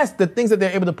presence. And yes, the things that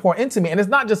they're able to pour into me. And it's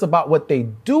not just about what they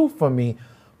do for me,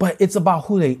 but it's about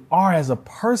who they are as a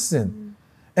person.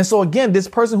 And so again, this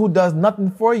person who does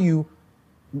nothing for you,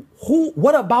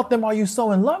 what about them are you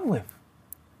so in love with?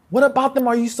 What about them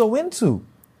are you so into?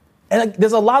 And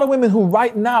there's a lot of women who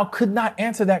right now could not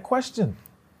answer that question,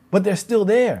 but they're still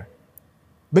there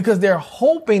because they're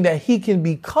hoping that he can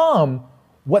become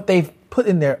what they've put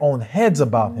in their own heads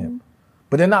about him,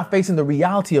 but they're not facing the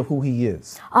reality of who he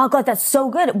is. Oh God, that's so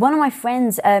good. One of my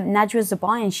friends, Najwa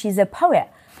Zubayan, she's a poet.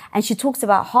 And she talks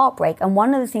about heartbreak. And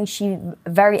one of the things she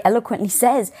very eloquently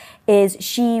says is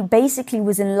she basically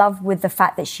was in love with the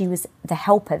fact that she was the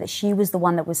helper, that she was the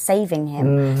one that was saving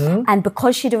him. And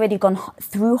because she'd already gone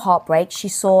through heartbreak, she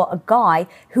saw a guy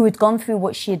who had gone through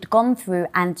what she had gone through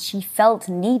and she felt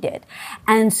needed.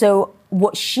 And so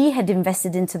what she had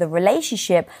invested into the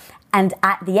relationship, and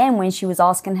at the end, when she was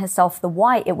asking herself the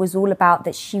why, it was all about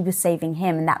that she was saving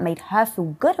him. And that made her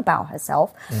feel good about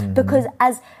herself. Because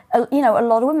as, a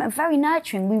lot of women are very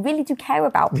nurturing. We really do care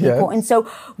about people. Yes. And so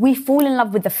we fall in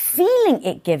love with the feeling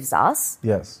it gives us.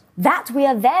 Yes. That we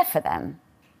are there for them.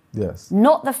 Yes.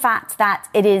 Not the fact that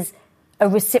it is a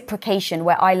reciprocation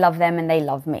where I love them and they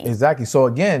love me. Exactly. So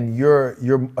again,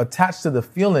 you're attached to the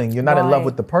feeling. You're not in love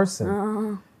with the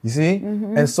person. You see?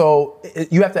 And so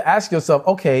you have to ask yourself,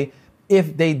 okay,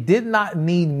 if they did not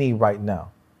need me right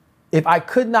now, if I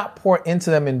could not pour into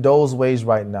them in those ways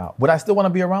right now, would I still want to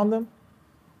be around them?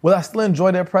 Will I still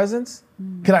enjoy their presence?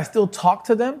 Can I still talk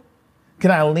to them?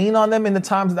 Can I lean on them in the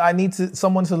times that I need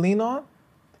someone to lean on?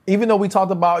 Even though we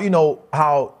talked about,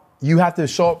 how you have to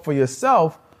show up for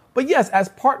yourself. But yes, as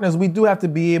partners, we do have to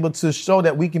be able to show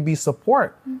that we can be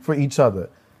support for each other.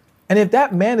 And if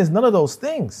that man is none of those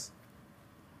things,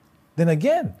 then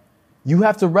again, you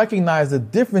have to recognize the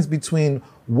difference between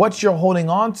what you're holding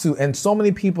on to. And so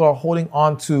many people are holding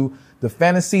on to the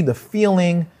fantasy, the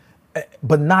feeling,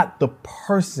 but not the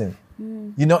person.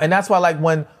 And that's why like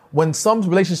when some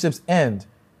relationships end,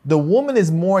 the woman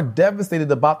is more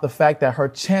devastated about the fact that her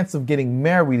chance of getting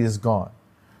married is gone.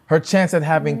 Her chance at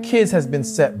having kids has been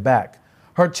set back.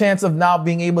 Her chance of now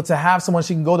being able to have someone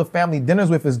she can go to family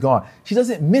dinners with is gone. She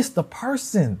doesn't miss the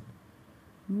person.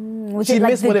 She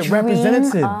missed what it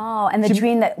represented. Oh, and the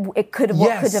dream that what could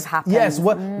have happened. Yes,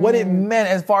 what it meant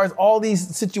as far as all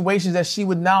these situations that she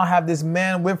would now have this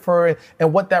man with her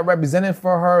and what that represented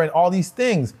for her and all these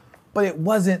things. But it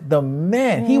wasn't the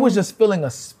man. He was just filling a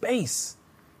space.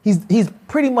 He's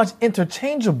pretty much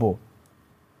interchangeable.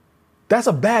 That's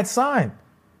a bad sign.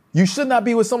 You should not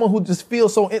be with someone who just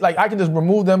feels so, like I can just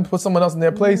remove them, put someone else in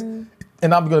their place,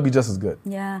 and I'm going to be just as good.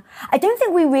 Yeah. I don't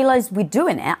think we realize we're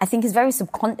doing it. I think it's very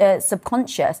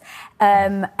subconscious.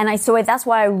 That's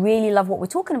why I really love what we're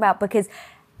talking about, because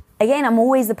again, I'm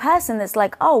always the person that's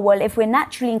like, oh, well, if we're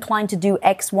naturally inclined to do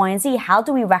X, Y, and Z, how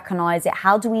do we recognize it?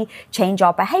 How do we change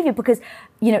our behavior? Because,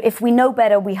 if we know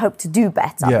better, we hope to do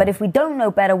better. Yeah. But if we don't know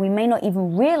better, we may not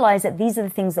even realize that these are the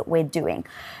things that we're doing.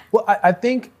 Well,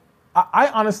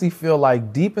 I honestly feel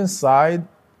like deep inside,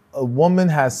 a woman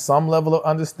has some level of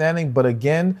understanding, but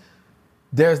again,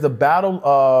 there's the battle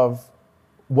of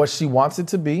what she wants it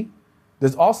to be.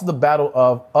 There's also the battle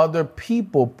of other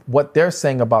people, what they're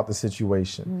saying about the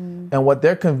situation and what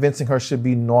they're convincing her should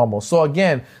be normal. So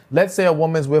again, let's say a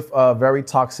woman's with a very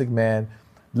toxic man.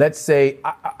 Let's say,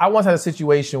 I once had a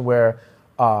situation where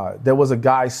there was a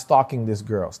guy stalking his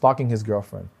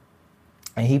girlfriend.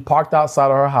 And he parked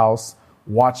outside of her house,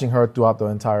 watching her throughout the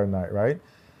entire night, right?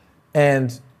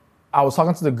 And I was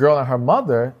talking to the girl and her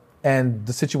mother, and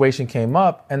the situation came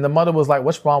up, and the mother was like,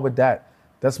 what's wrong with that?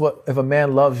 That's what, if a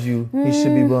man loves you, he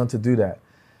should be willing to do that.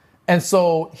 And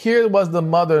so here was the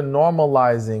mother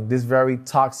normalizing this very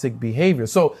toxic behavior.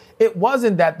 So it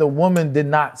wasn't that the woman did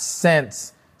not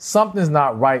sense something's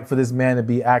not right for this man to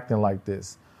be acting like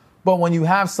this. But when you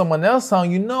have someone else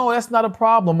telling you, no, that's not a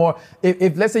problem. Or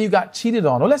if let's say you got cheated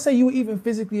on, or let's say you were even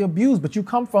physically abused, but you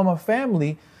come from a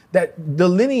family that the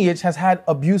lineage has had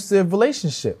abusive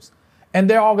relationships. And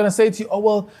they're all going to say to you, oh,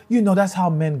 well, you know, that's how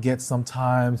men get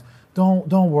sometimes.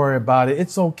 Don't worry about it.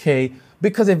 It's okay.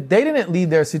 Because if they didn't leave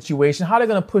their situation, how are they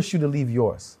going to push you to leave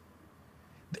yours?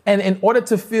 And in order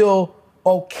to feel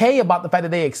okay about the fact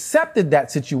that they accepted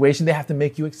that situation, they have to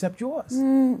make you accept yours.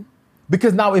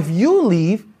 Because now if you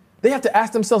leave, they have to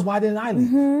ask themselves, why didn't I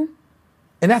leave?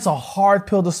 And that's a hard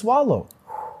pill to swallow.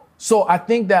 So I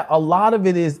think that a lot of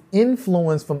it is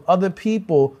influence from other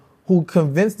people who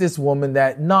convinced this woman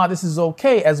that, nah, this is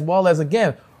okay. As well as,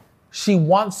 again, she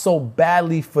wants so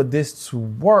badly for this to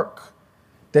work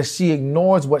that she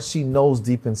ignores what she knows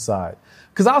deep inside.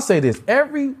 Because I'll say this,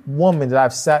 every woman that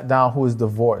I've sat down who is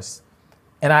divorced,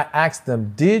 and I asked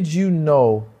them, did you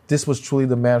know this was truly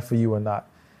the man for you or not?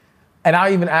 And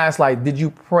I even asked, like, did you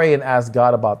pray and ask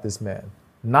God about this man?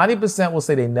 90% will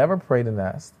say they never prayed and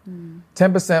asked.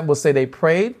 10% will say they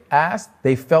prayed, asked,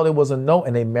 they felt it was a no,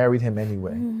 and they married him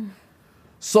anyway.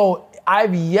 So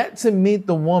I've yet to meet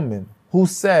the woman who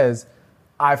says,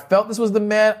 I felt this was the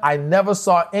man. I never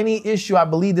saw any issue. I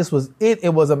believe this was it.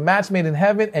 It was a match made in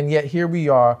heaven. And yet here we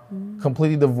are,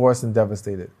 completely divorced and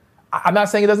devastated. I'm not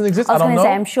saying it doesn't exist. I don't know.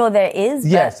 I'm sure there is.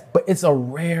 Yes, but it's a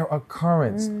rare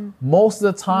occurrence. Most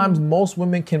of the times, most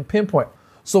women can pinpoint.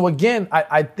 So again,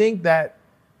 I think that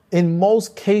in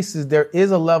most cases, there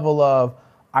is a level of,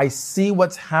 I see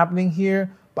what's happening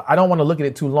here, but I don't want to look at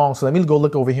it too long. So let me go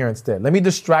look over here instead. Let me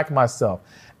distract myself.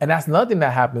 And that's another thing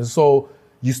that happens. So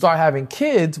you start having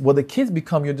kids, well, the kids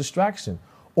become your distraction,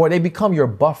 or they become your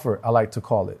buffer, I like to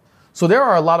call it. So there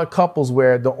are a lot of couples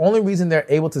where the only reason they're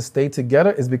able to stay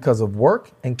together is because of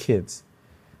work and kids.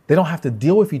 They don't have to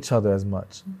deal with each other as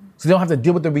much. So they don't have to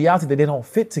deal with the reality that they don't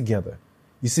fit together.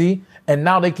 You see? And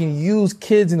now they can use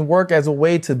kids and work as a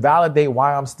way to validate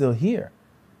why I'm still here.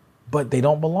 But they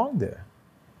don't belong there.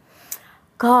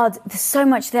 God, there's so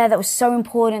much there that was so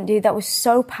important, dude. That was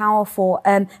so powerful.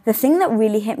 The thing that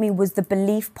really hit me was the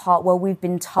belief part where we've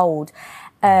been told,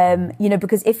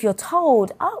 because if you're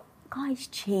told, oh, guys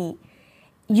cheat,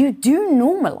 you do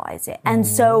normalize it. And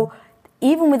so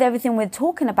even with everything we're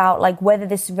talking about, like whether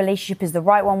this relationship is the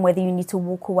right one, whether you need to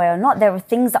walk away or not, there are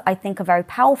things that I think are very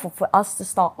powerful for us to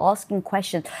start asking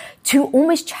questions, to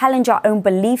almost challenge our own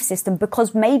belief system,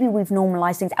 because maybe we've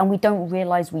normalized things and we don't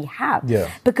realize we have. Yeah.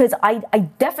 Because I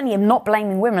definitely am not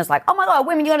blaming women. It's like, oh my God,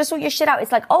 women, you got to sort your shit out.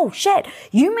 It's like, oh shit,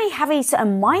 you may have a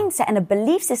certain mindset and a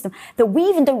belief system that we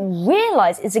even don't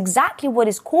realize is exactly what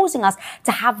is causing us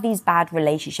to have these bad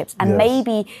relationships. And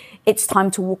maybe it's time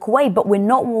to walk away, but we're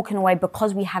not walking away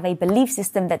because we have a belief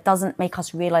system that doesn't make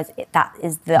us realize that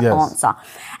is the answer.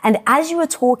 And as you were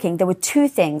talking, there were two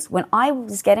things. When I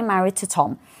was getting married to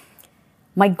Tom,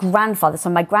 my grandfather, so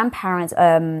my grandparents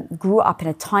grew up in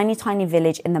a tiny, tiny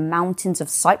village in the mountains of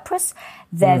Cyprus.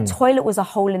 Their toilet was a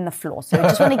hole in the floor. So I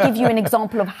just want to give you an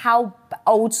example of how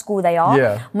old school they are.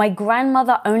 Yeah. My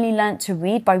grandmother only learned to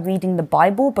read by reading the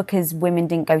Bible because women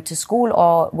didn't go to school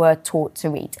or were taught to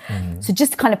read. So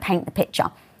just to kind of paint the picture.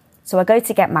 So I go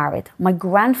to get married. My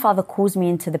grandfather calls me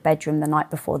into the bedroom the night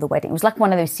before the wedding. It was like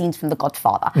one of those scenes from The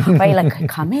Godfather, where he like,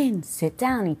 come in, sit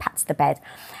down, he pats the bed.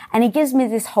 And he gives me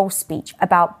this whole speech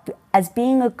about, as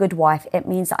being a good wife, it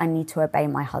means that I need to obey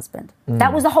my husband.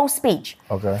 That was the whole speech.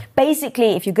 Okay.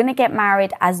 Basically, if you're going to get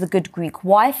married as the good Greek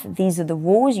wife, these are the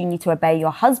rules. You need to obey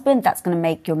your husband. That's going to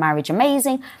make your marriage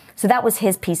amazing. So that was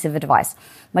his piece of advice.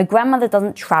 My grandmother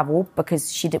doesn't travel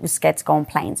because she was scared to go on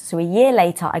planes. So a year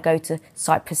later, I go to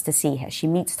Cyprus to see her. She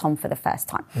meets Tom for the first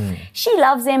time. She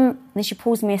loves him, and then she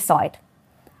pulls me aside.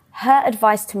 Her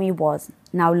advice to me was,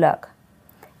 now look,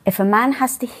 if a man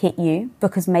has to hit you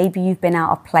because maybe you've been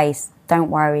out of place, don't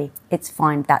worry, it's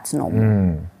fine, that's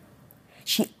normal.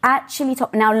 She actually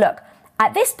told, now look,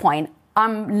 at this point,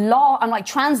 I'm like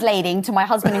translating to my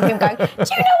husband and him going, do you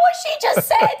know what she just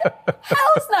said?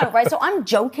 Hells no, right? So I'm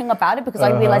joking about it because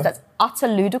I realize that's utter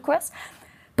ludicrous.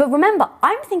 But remember,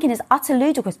 I'm thinking it's utter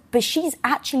ludicrous, but she's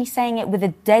actually saying it with a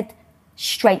dead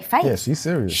straight face. Yeah, she's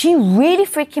serious. She really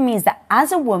freaking means that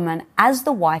as a woman, as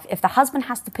the wife, if the husband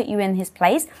has to put you in his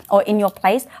place or in your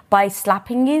place by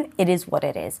slapping you, it is what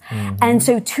it is. And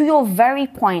so to your very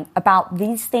point about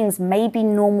these things may be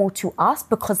normal to us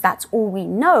because that's all we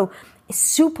know, is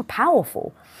super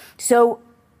powerful. So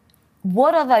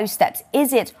what are those steps?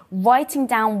 Is it writing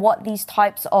down what these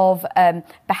types of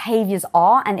behaviors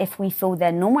are and if we feel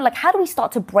they're normal? Like, how do we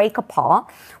start to break apart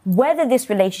whether this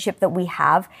relationship that we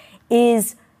have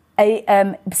is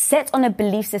set on a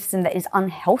belief system that is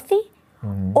unhealthy,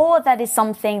 or that is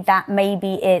something that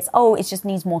maybe it just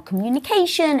needs more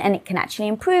communication and it can actually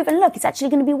improve. And look, it's actually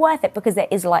going to be worth it because there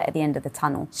is light at the end of the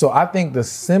tunnel. So I think the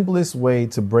simplest way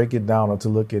to break it down or to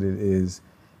look at it is,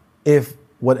 if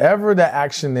whatever that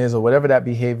action is or whatever that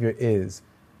behavior is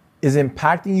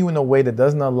impacting you in a way that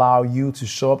doesn't allow you to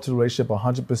show up to the relationship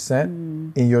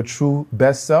 100% in your true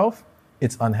best self,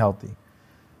 it's unhealthy.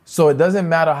 So it doesn't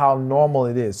matter how normal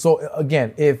it is. So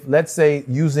again, if, let's say,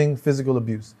 using physical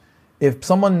abuse, if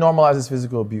someone normalizes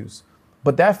physical abuse,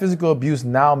 but that physical abuse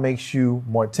now makes you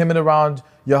more timid around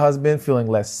your husband, feeling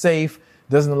less safe,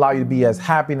 doesn't allow you to be as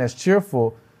happy and as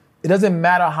cheerful, it doesn't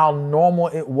matter how normal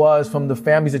it was from the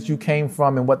families that you came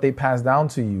from and what they passed down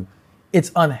to you.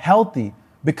 It's unhealthy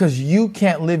because you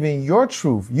can't live in your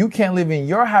truth. You can't live in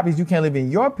your happiness. You can't live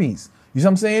in your peace. You see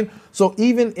what I'm saying? So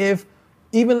even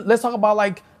let's talk about,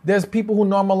 like, there's people who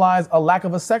normalize a lack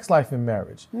of a sex life in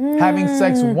marriage. Having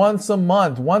sex once a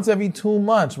month, once every 2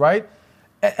 months, right?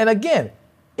 And again,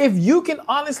 if you can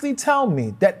honestly tell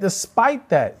me that despite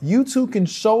that, you two can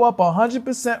show up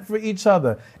 100% for each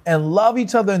other and love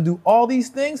each other and do all these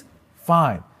things,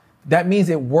 fine. That means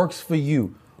it works for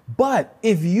you. But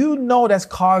if you know that's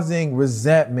causing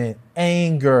resentment,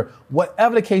 anger,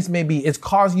 whatever the case may be, it's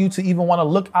causing you to even want to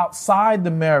look outside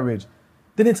the marriage,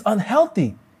 then it's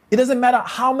unhealthy. It doesn't matter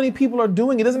how many people are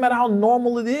doing it. It doesn't matter how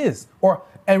normal it is.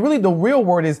 And really the real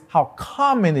word is how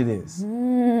common it is.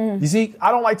 You see,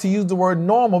 I don't like to use the word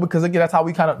normal because, again, that's how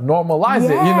we kind of normalize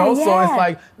it, you know? Yeah. So it's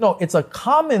like, no, it's a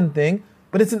common thing,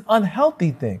 but it's an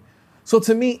unhealthy thing. So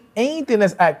to me, anything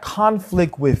that's at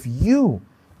conflict with you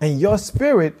and your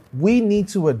spirit, we need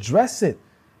to address it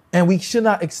and we should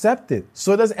not accept it.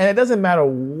 So it doesn't matter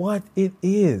what it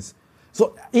is.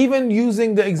 So even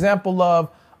using the example of,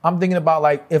 I'm thinking about,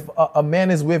 like, if a man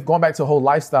is with, going back to the whole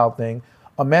lifestyle thing,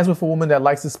 a man's with a woman that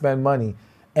likes to spend money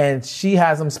and she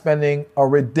has him spending a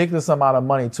ridiculous amount of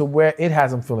money to where it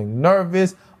has him feeling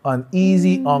nervous,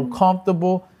 uneasy,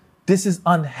 uncomfortable. This is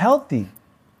unhealthy.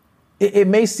 It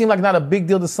may seem like not a big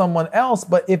deal to someone else,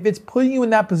 but if it's putting you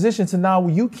in that position to now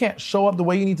you can't show up the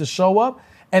way you need to show up,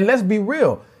 and let's be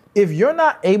real, if you're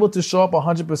not able to show up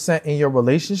 100% in your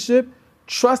relationship,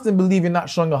 trust and believe you're not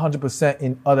showing 100%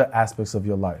 in other aspects of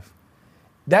your life.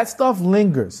 That stuff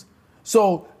lingers.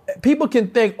 So people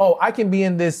can think, oh, I can be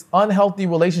in this unhealthy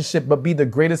relationship but be the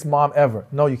greatest mom ever.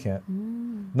 No, you can't.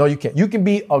 No, you can't. You can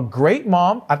be a great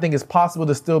mom. I think it's possible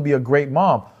to still be a great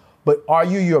mom. But are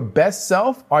you your best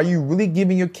self? Are you really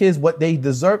giving your kids what they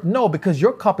deserve? No, because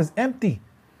your cup is empty.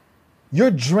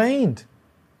 You're drained.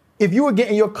 If you were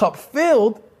getting your cup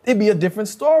filled, it'd be a different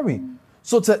story.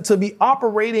 So to be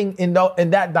operating in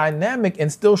that dynamic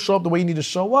and still show up the way you need to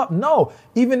show up, no.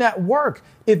 Even at work,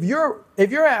 if you're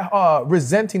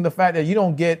resenting the fact that you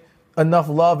don't get enough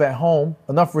love at home,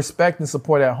 enough respect and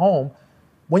support at home,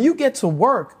 when you get to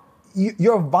work,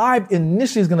 your vibe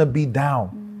initially is going to be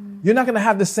down. You're not going to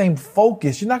have the same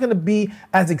focus. You're not going to be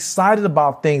as excited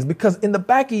about things because in the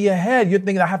back of your head, you're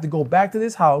thinking, I have to go back to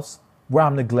this house where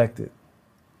I'm neglected.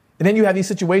 And then you have these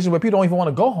situations where people don't even want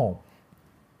to go home.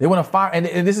 They want to fire.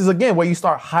 And this is, again, where you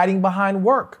start hiding behind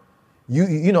work.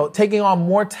 You know, taking on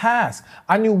more tasks.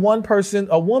 I knew one person,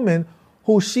 a woman,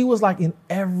 who she was like in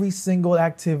every single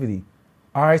activity.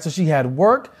 All right. So she had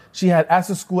work. She had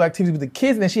after school activities with the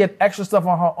kids. And then she had extra stuff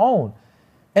on her own.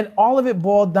 And all of it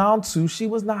boiled down to she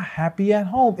was not happy at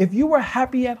home. If you were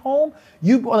happy at home,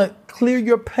 you want to clear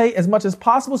your plate as much as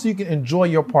possible so you can enjoy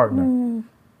your partner.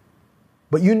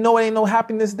 But you know ain't no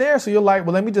happiness there. So you're like,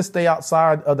 well, let me just stay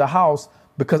outside of the house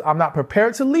because I'm not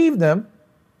prepared to leave them,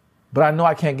 but I know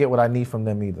I can't get what I need from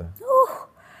them either. Ooh.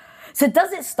 So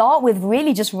does it start with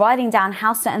really just writing down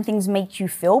how certain things make you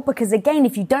feel? Because again,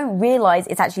 if you don't realize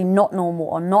it's actually not normal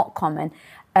or not common,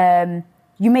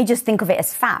 you may just think of it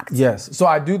as fact. Yes. So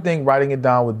I do think writing it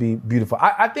down would be beautiful.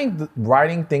 I think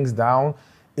writing things down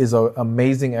is an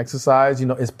amazing exercise. You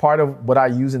know, it's part of what I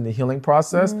use in the healing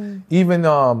process. Even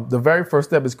the very first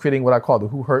step is creating what I call the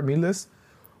who hurt me list,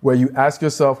 where you ask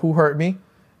yourself who hurt me,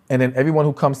 and then everyone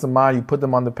who comes to mind, you put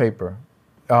them on the paper.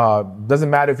 Doesn't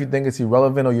matter if you think it's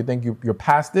irrelevant or you think you're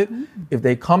past it. If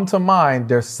they come to mind,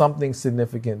 there's something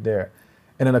significant there.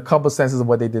 And in a couple of senses of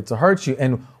what they did to hurt you.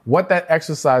 And what that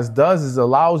exercise does is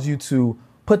allows you to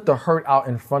put the hurt out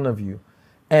in front of you.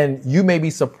 And you may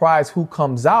be surprised who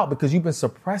comes out because you've been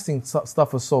suppressing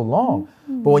stuff for so long.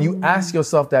 But when you ask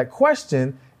yourself that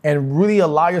question and really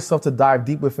allow yourself to dive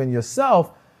deep within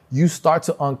yourself, you start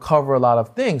to uncover a lot of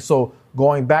things. So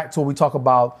going back to what we talk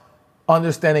about,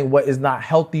 understanding what is not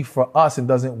healthy for us and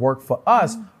doesn't work for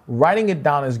us, writing it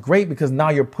down is great because now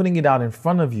you're putting it out in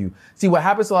front of you. See, what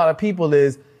happens to a lot of people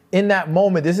is in that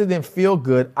moment, this didn't feel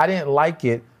good. I didn't like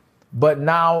it, but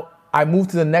now I moved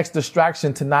to the next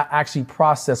distraction to not actually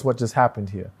process what just happened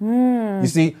here. You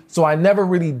see, so I never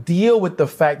really deal with the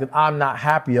fact that I'm not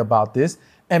happy about this.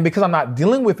 And because I'm not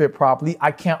dealing with it properly,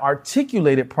 I can't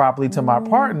articulate it properly to my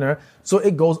partner. So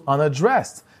it goes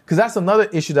unaddressed. Because that's another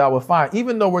issue that I would find.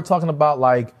 Even though we're talking about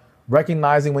like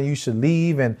recognizing when you should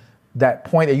leave and that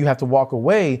point that you have to walk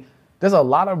away, there's a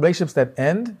lot of relationships that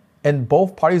end and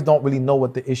both parties don't really know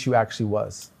what the issue actually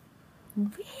was.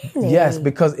 Really? Yes,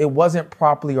 because it wasn't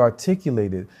properly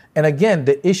articulated. And again,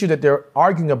 the issue that they're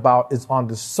arguing about is on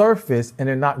the surface and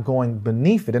they're not going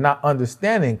beneath it. They're not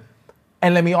understanding.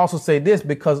 And let me also say this,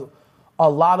 because a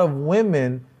lot of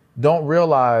women don't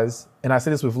realize, and I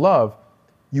say this with love,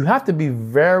 you have to be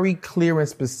very clear and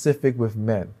specific with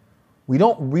men. We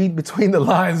don't read between the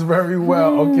lines very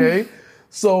well, okay?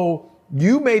 So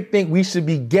you may think we should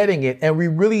be getting it, and we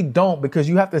really don't, because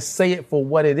you have to say it for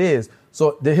what it is.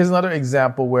 So here's another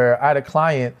example where I had a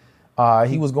client,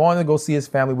 he was going to go see his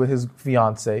family with his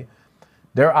fiance.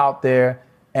 They're out there,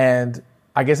 and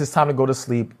I guess it's time to go to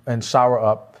sleep and shower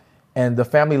up, and the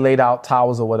family laid out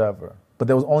towels or whatever, but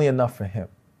there was only enough for him.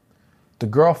 The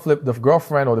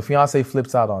girlfriend or the fiance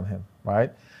flips out on him,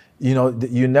 right? You know,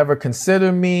 you never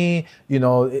consider me, you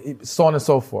know, so on and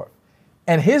so forth.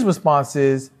 And his response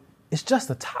is, it's just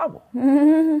a towel.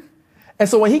 And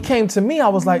so when he came to me, I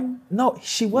was like, no,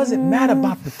 she wasn't mad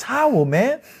about the towel,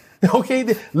 man.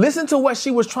 Okay, listen to what she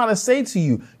was trying to say to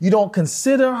you. You don't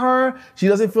consider her. She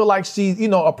doesn't feel like she's, you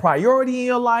know, a priority in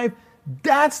your life.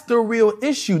 That's the real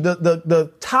issue.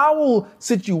 The towel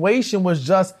situation was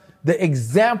just the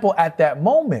example at that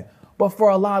moment. But for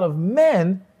a lot of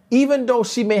men, even though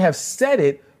she may have said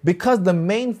it, because the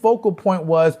main focal point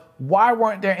was, why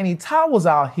weren't there any towels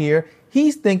out here?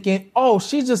 He's thinking, oh,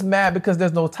 she's just mad because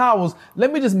there's no towels.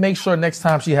 Let me just make sure next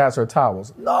time she has her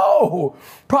towels. No,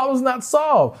 problem's not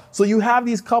solved. So you have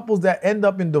these couples that end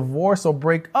up in divorce or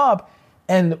break up,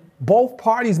 and both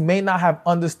parties may not have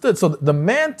understood. So the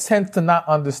man tends to not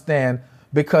understand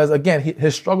because, again,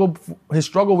 his struggle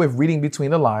with reading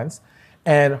between the lines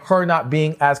and her not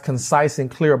being as concise and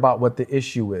clear about what the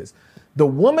issue is. The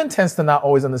woman tends to not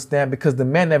always understand because the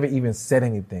man never even said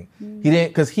anything. He didn't,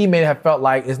 because he may have felt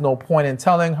like there's no point in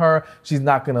telling her, she's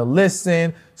not going to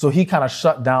listen. So he kind of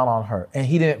shut down on her and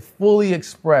he didn't fully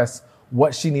express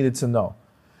what she needed to know.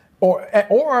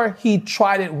 Or he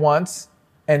tried it once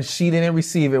and she didn't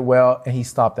receive it well and he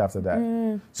stopped after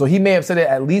that. So he may have said it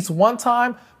at least one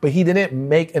time, but he didn't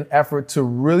make an effort to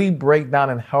really break down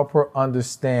and help her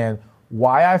understand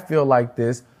why I feel like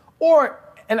this.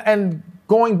 And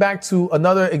going back to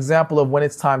another example of when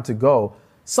it's time to go,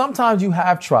 sometimes you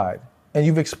have tried and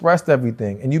you've expressed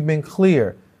everything and you've been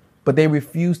clear, but they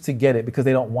refuse to get it because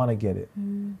they don't want to get it.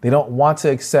 They don't want to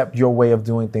accept your way of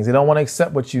doing things. They don't want to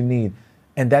accept what you need.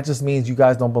 And that just means you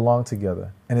guys don't belong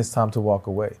together and it's time to walk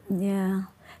away. Yeah.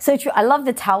 So true. I love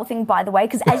the towel thing, by the way,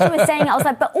 because as you were saying, I was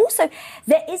like, but also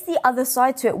there is the other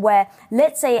side to it where,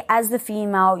 let's say as the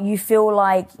female, you feel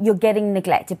like you're getting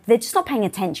neglected. They're just not paying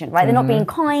attention, right? They're not being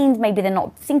kind. Maybe they're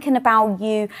not thinking about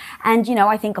you. And, you know,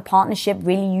 I think a partnership,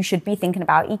 really, you should be thinking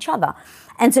about each other.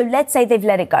 And so let's say they've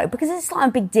let it go because it's not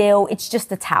a big deal. It's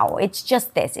just a towel. It's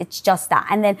just this. It's just that.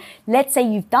 And then let's say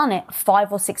you've done it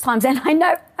 5 or 6 times. And I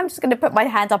know I'm just going to put my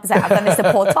hand up and say I've done this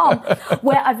to poor Tom,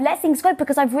 where I've let things go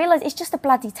because I've realized it's just a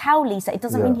bloody towel, Lisa. It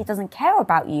doesn't mean he doesn't care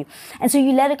about you. And so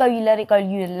you let it go, you let it go,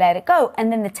 you let it go.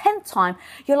 And then the 10th time,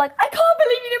 you're like, I can't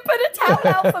believe you didn't put a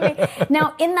towel out for me.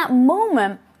 Now, in that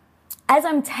moment, as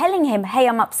I'm telling him, hey,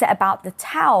 I'm upset about the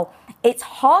towel, it's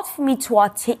hard for me to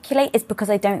articulate it's because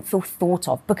I don't feel thought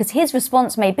of. Because his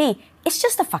response may be, it's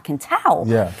just a fucking towel.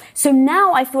 Yeah. So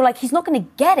now I feel like he's not going to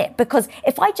get it because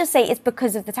if I just say it's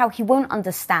because of the towel, he won't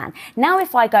understand. Now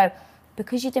if I go,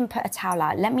 because you didn't put a towel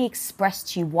out, let me express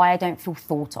to you why I don't feel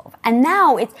thought of. And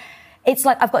now it's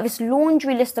like I've got this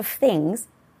laundry list of things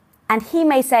and he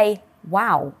may say,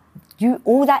 wow,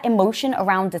 all that emotion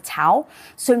around the towel.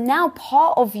 So now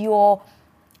part of your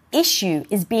issue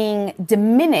is being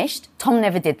diminished. Tom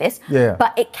never did this,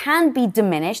 but it can be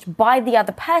diminished by the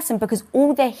other person because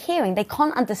all they're hearing, they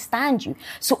can't understand you.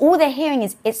 So all they're hearing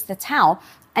is it's the towel.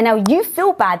 And now you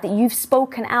feel bad that you've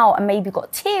spoken out and maybe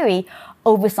got teary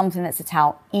over something that's a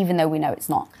towel, even though we know it's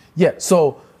not. Yeah.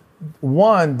 So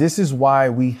one, this is why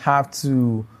we have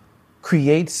to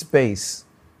create space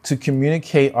to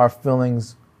communicate our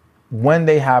feelings when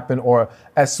they happen or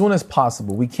as soon as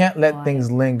possible. We can't let things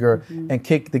linger and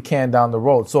kick the can down the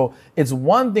road. So it's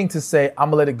one thing to say, I'm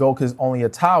gonna let it go because it's only a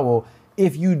towel,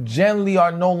 if you generally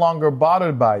are no longer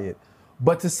bothered by it.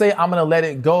 But to say, I'm gonna let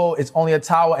it go, it's only a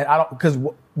towel, and I don't, because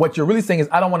what you're really saying is,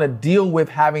 I don't wanna deal with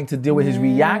having to deal with his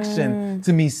reaction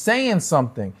to me saying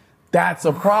something. That's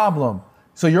a problem.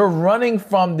 So you're running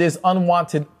from this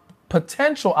unwanted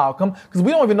potential outcome because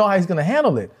we don't even know how he's gonna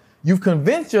handle it. You've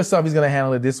convinced yourself he's going to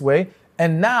handle it this way,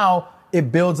 and now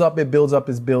it builds up, it builds up,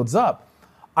 it builds up.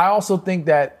 I also think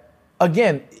that,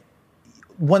 again,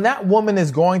 when that woman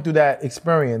is going through that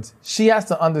experience, she has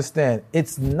to understand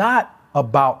it's not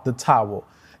about the towel,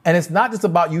 and it's not just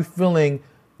about you feeling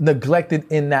neglected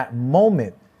in that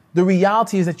moment. The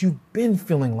reality is that you've been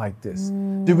feeling like this.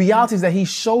 The reality is that he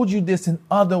showed you this in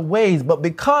other ways, but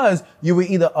because you were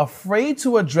either afraid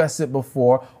to address it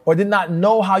before or did not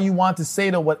know how you want to say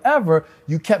it or whatever,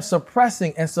 you kept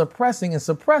suppressing and suppressing and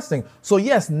suppressing. So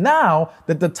yes, now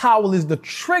that the towel is the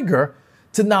trigger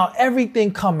to now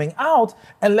everything coming out,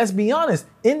 and let's be honest,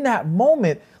 in that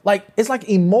moment, like it's like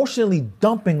emotionally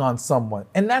dumping on someone,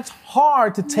 and that's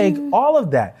hard to take all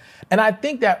of that. And I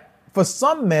think that for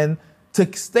some men, to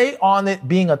stay on it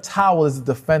being a towel is a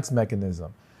defense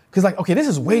mechanism. Because like, okay, this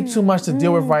is way too much to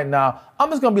deal with right now. I'm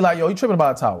just going to be like, yo, you tripping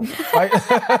about a towel. Right?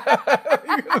 Because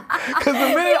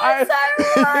the minute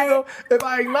if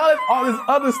I acknowledge all this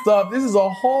other stuff, this is a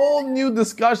whole new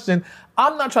discussion.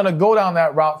 I'm not trying to go down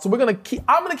that route. So I'm going to keep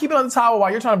it on the towel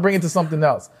while you're trying to bring it to something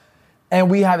else.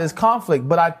 And we have this conflict.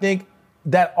 But I think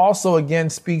that also, again,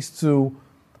 speaks to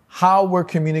how we're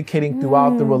communicating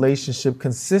throughout the relationship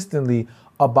consistently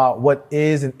about what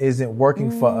is and isn't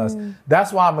working for us.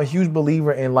 That's why I'm a huge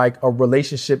believer in like a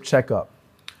relationship checkup.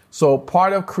 So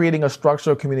part of creating a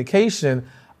structure of communication,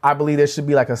 I believe there should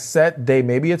be like a set day.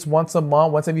 Maybe it's once a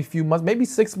month, once every few months, maybe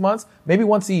 6 months, maybe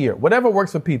once a year, whatever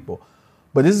works for people.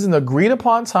 But this is an agreed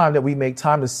upon time that we make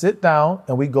time to sit down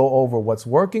and we go over what's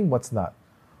working, what's not,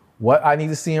 what I need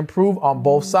to see improve on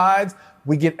both sides.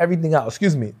 We get everything out,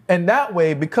 And that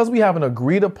way, because we have an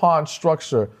agreed upon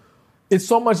structure, it's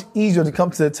so much easier to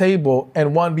come to the table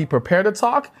and one, be prepared to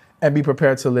talk and be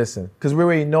prepared to listen because we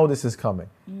already know this is coming.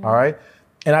 All right.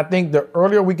 And I think the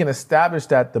earlier we can establish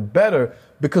that, the better,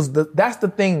 because that's the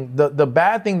thing. The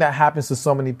bad thing that happens to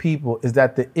so many people is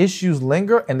that the issues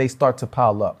linger and they start to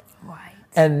pile up. Right.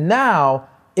 And now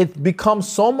it becomes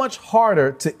so much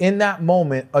harder to, in that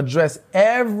moment, address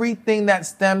everything that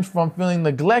stems from feeling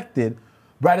neglected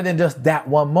rather than just that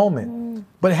one moment.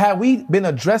 But had we been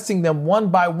addressing them one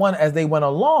by one as they went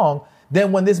along,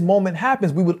 then when this moment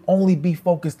happens, we would only be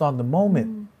focused on the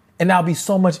moment. And that'll be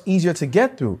so much easier to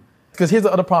get through. Because here's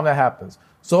the other problem that happens.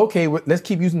 So, okay, let's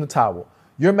keep using the towel.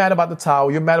 You're mad about the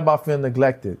towel. You're mad about feeling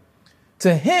neglected.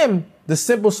 To him, the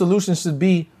simple solution should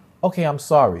be, okay, I'm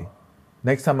sorry.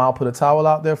 Next time I'll put a towel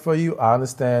out there for you. I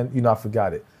understand, I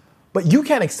forgot it. But you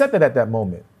can't accept it at that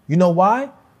moment. You know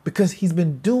why? Because he's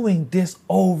been doing this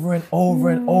over and over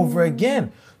and over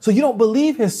again. So you don't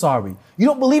believe his sorry. You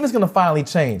don't believe it's going to finally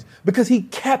change because he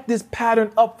kept this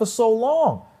pattern up for so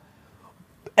long.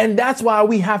 And that's why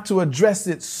we have to address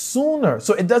it sooner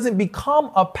so it doesn't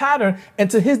become a pattern. And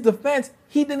to his defense,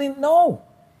 he didn't know.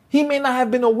 He may not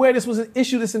have been aware this was an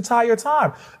issue this entire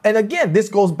time. And again, this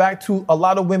goes back to a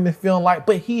lot of women feeling like,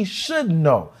 but he should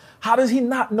know. How does he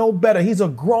not know better? He's a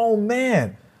grown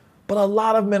man. But a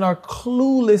lot of men are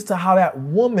clueless to how that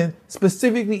woman,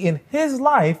 specifically in his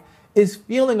life, is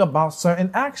feeling about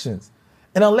certain actions.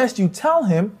 And unless you tell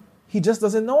him, he just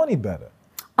doesn't know any better.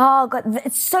 Oh, God,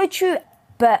 it's so true.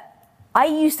 But I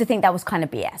used to think that was kind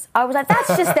of BS. I was like,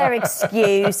 that's just their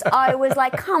excuse. I was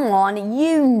like, come on,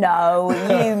 you know.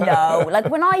 Like,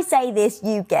 when I say this,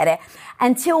 you get it.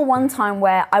 Until one time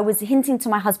where I was hinting to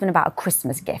my husband about a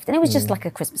Christmas gift. And it was just like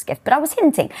a Christmas gift. But I was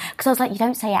hinting. Because I was like, you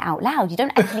don't say it out loud. You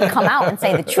don't actually come out and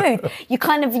say the truth. You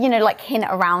kind of, like hint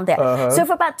around it. So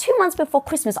for about 2 months before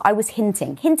Christmas, I was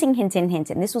hinting.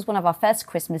 This was one of our first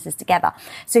Christmases together.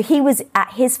 So he was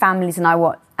at his family's and I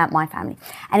was at my family.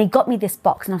 And he got me this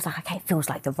box. And I was like, okay, it feels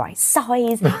like the right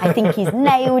size. I think he's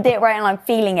nailed it, right? And I'm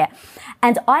feeling it.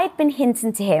 And I'd been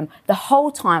hinting to him the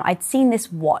whole time. I'd seen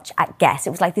this watch at Guess.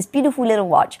 It was like this beautiful little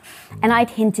watch. And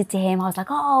I'd hinted to him. I was like,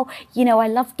 oh, I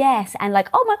love Guess. And like,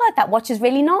 oh my God, that watch is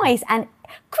really nice. And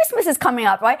Christmas is coming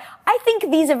up, right? I think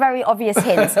these are very obvious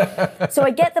hints. So I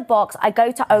get the box. I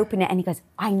go to open it. And he goes,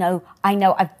 I know.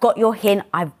 I've got your hint.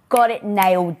 I've got it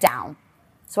nailed down.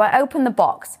 So I open the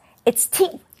box. It's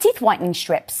teeth whitening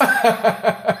strips. I'm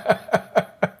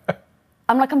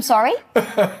like, I'm sorry?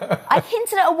 I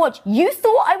hinted at a watch. You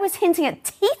thought I was hinting at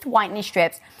teeth whitening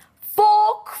strips.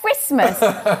 for Christmas.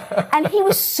 And he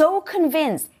was so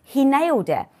convinced he nailed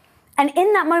it. And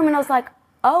in that moment, I was like,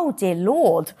 oh, dear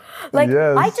Lord. Like,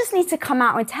 yes. I just need to come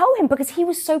out and tell him because he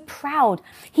was so proud.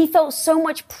 He felt so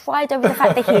much pride over the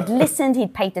fact that he had listened,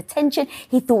 he'd paid attention,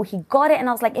 he thought he got it. And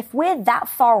I was like, if we're that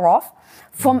far off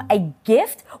from a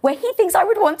gift where he thinks I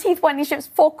would want teeth whitening strips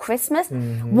for Christmas,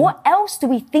 what else do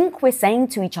we think we're saying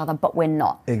to each other, but we're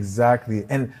not? Exactly.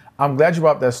 And I'm glad you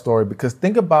brought up that story because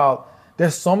think about,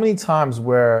 there's so many times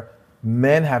where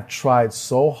men have tried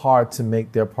so hard to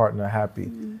make their partner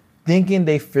happy, thinking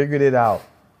they figured it out,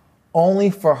 only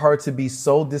for her to be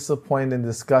so disappointed and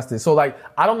disgusted. So, like,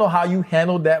 I don't know how you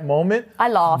handled that moment. I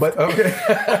laughed. But, okay.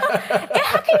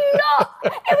 How can you not?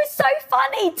 It was so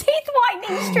funny. Teeth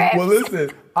whitening strips. Well,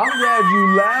 listen, I'm glad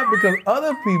you laughed because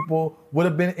other people would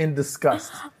have been in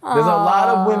disgust. There's a lot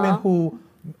of women who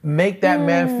make that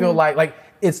man feel like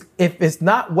if it's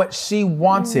not what she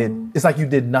wanted, it's like you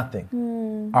did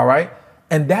nothing. All right?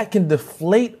 And that can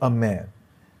deflate a man.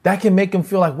 That can make him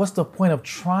feel like, what's the point of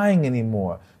trying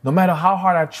anymore? No matter how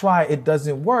hard I try, it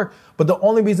doesn't work. But the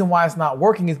only reason why it's not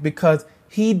working is because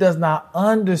he does not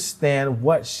understand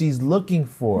what she's looking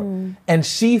for. And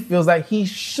she feels like he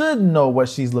should know what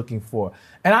she's looking for.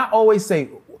 And I always say,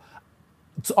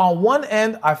 on one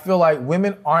end, I feel like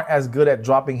women aren't as good at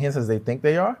dropping hints as they think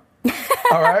they are.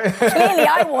 All right? Clearly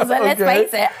I wasn't, let's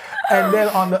face it. And then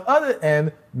on the other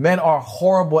end, men are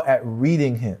horrible at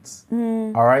reading hints.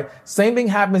 All right? Same thing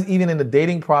happens even in the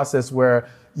dating process where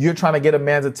you're trying to get a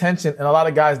man's attention and a lot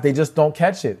of guys, they just don't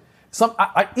catch it.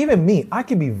 Even me, I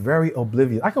can be very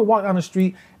oblivious. I can walk down the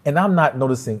street and I'm not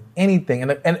noticing anything.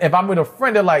 And if I'm with a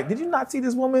friend, they're like, did you not see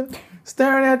this woman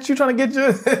staring at you trying to get your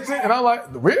attention? And I'm like,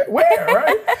 where,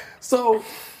 right? So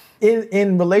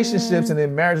in relationships and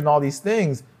in marriage and all these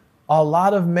things, a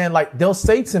lot of men, like, they'll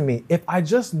say to me, if I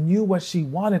just knew what she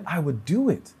wanted, I would do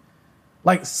it.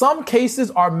 Like, some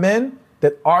cases are men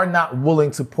that are not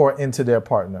willing to pour into their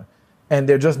partner and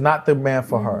they're just not the man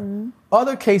for her.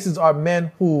 Other cases are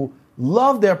men who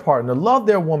love their partner, love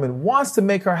their woman, wants to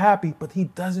make her happy, but he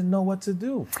doesn't know what to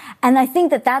do. And I think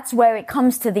that that's where it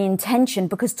comes to the intention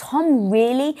because Tom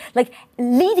really, like,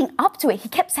 leading up to it, he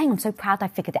kept saying, I'm so proud I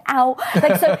figured it out.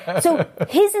 Like, so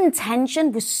his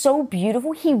intention was so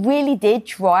beautiful. He really did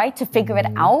try to figure it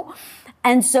out.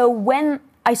 And so when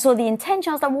I saw the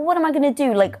intention, I was like, well, what am I going to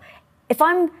do? Like, if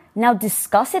I'm now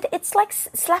disgusted, it's like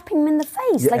slapping him in the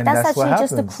face. Yeah, like, that's actually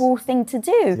just a cruel thing to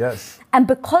do. Yes. And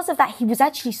because of that, he was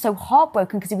actually so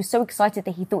heartbroken because he was so excited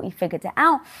that he thought he figured it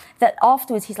out that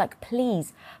afterwards he's like,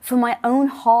 please, for my own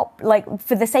heart, like,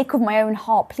 for the sake of my own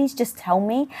heart, please just tell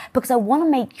me because I want to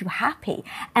make you happy.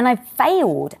 And I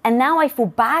failed. And now I feel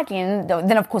badly. And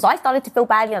then, of course, I started to feel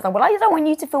badly. I was like, well, I don't want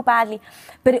you to feel badly.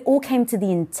 But it all came to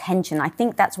the intention. I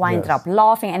think that's why I ended up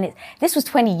laughing. And this was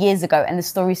 20 years ago and the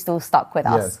story still stuck with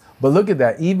us. Yes. But look at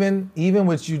that. Even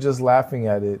with you just laughing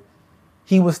at it,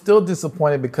 he was still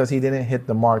disappointed because he didn't hit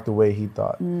the mark the way he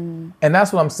thought. And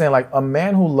that's what I'm saying. Like, a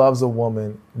man who loves a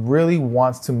woman really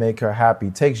wants to make her happy,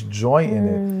 takes joy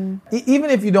in it. Even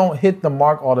if you don't hit the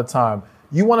mark all the time,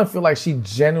 you want to feel like she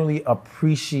genuinely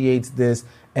appreciates this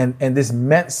and this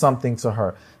meant something to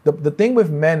her. The thing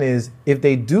with men is if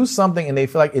they do something and they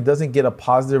feel like it doesn't get a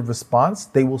positive response,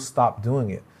 they will stop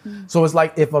doing it. So it's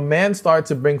like if a man started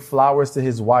to bring flowers to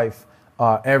his wife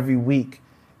every week,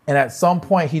 and at some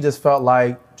point he just felt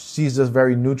like she's just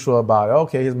very neutral about it.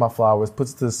 Okay, here's my flowers,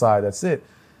 puts it to the side, that's it.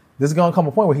 There's going to come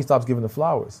a point where he stops giving the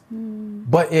flowers.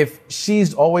 But if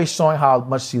she's always showing how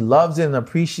much she loves it and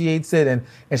appreciates it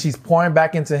and she's pouring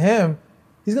back into him,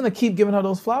 he's going to keep giving her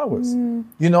those flowers,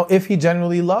 you know, if he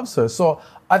genuinely loves her. So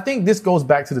I think this goes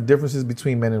back to the differences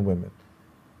between men and women.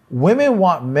 Women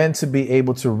want men to be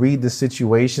able to read the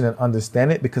situation and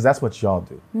understand it because that's what y'all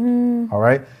do. All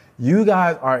right? You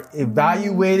guys are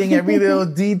evaluating every little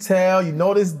detail. You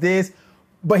notice this.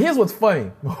 But here's what's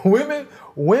funny.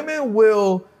 Women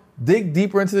will dig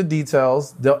deeper into the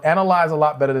details. They'll analyze a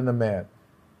lot better than the man.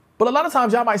 But a lot of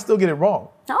times y'all might still get it wrong.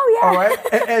 Oh, yeah. All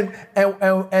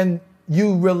right? And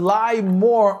you rely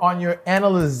more on your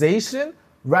analyzation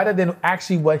rather than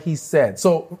actually what he said.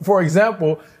 So, for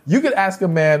example, you could ask a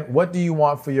man, what do you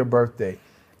want for your birthday?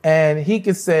 And he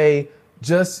could say, I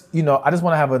just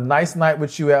want to have a nice night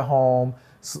with you at home,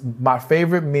 my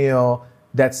favorite meal,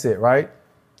 that's it, right?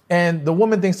 And the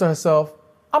woman thinks to herself,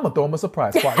 I'm going to throw him a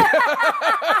surprise party.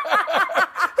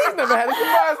 He's never had a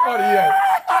surprise party yet.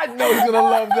 I know he's going to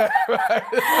love that, right?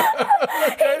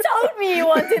 He told me he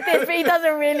wanted this, but he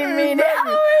doesn't really mean it. Oh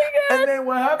my God. And then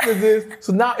what happens is,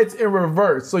 so now it's in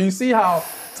reverse. So you see how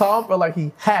Tom felt like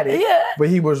he had it, but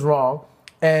he was wrong.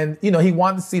 And, he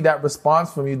wanted to see that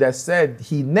response from you that said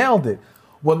he nailed it.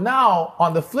 Well, now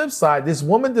on the flip side, this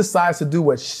woman decides to do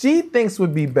what she thinks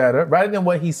would be better rather than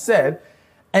what he said.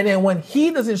 And then when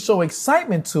he doesn't show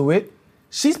excitement to it,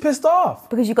 she's pissed off.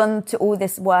 Because you've gone to all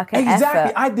this work and Exactly.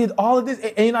 effort. I did all of this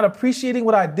and you're not appreciating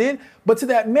what I did. But to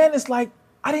that man, it's like,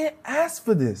 I didn't ask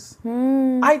for this.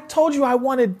 I told you I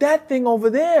wanted that thing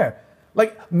over there.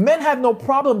 Like, men have no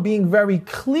problem being very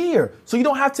clear. So you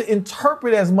don't have to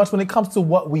interpret as much when it comes to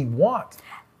what we want.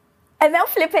 And they'll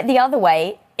flip it the other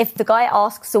way. If the guy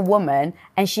asks a woman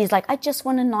and she's like, I just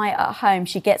want a night at home.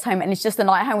 She gets home and it's just a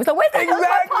night at home. It's like, where's the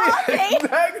party?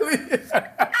 Exactly.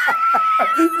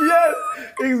 Yes,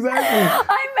 exactly.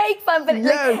 I make fun, but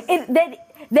Yes.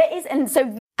 there is, and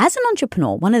so as an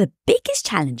entrepreneur, one of the biggest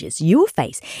challenges you will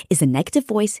face is the negative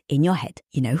voice in your head.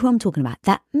 You know who I'm talking about,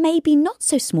 that maybe not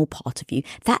so small part of you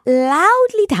that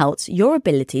loudly doubts your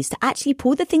abilities to actually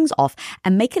pull the things off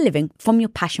and make a living from your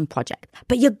passion project.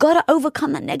 But you gotta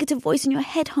overcome that negative voice in your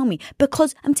head, homie,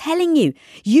 because I'm telling you,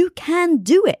 you can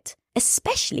do it.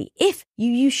 Especially if you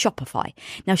use Shopify.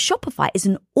 Now, Shopify is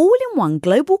an all-in-one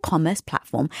global commerce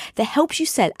platform that helps you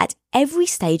sell at every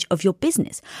stage of your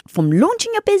business. From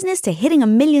launching your business to hitting $1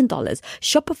 million,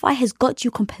 Shopify has got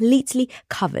you completely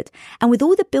covered. And with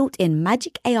all the built-in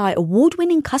Magic AI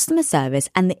award-winning customer service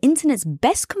and the internet's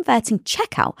best converting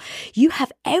checkout, you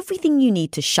have everything you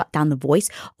need to shut down the voice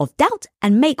of doubt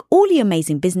and make all your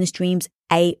amazing business dreams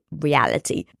a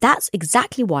reality. That's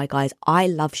exactly why, guys, I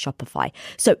love Shopify.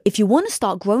 So if you want to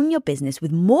start growing your business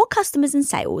with more customers and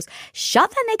sales,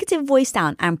 shut that negative voice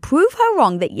down and prove her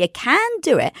wrong that you can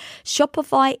do it,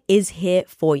 Shopify is here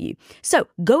for you. So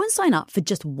go and sign up for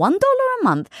just $1 a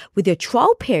month with your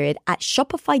trial period at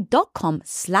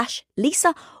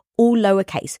shopify.com/Lisa, all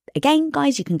lowercase. Again,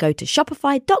 guys, you can go to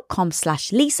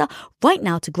shopify.com/Lisa right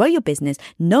now to grow your business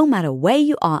no matter where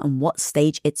you are and what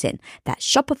stage it's in. That's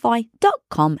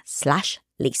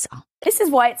shopify.com/Lisa. This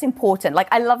is why it's important. Like,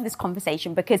 I love this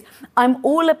conversation because I'm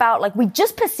all about, like, we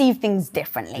just perceive things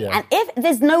differently. Yeah. And if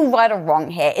there's no right or wrong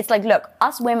here, it's like, look,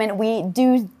 us women, we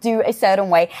do a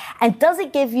certain way. And does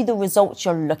it give you the results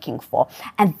you're looking for?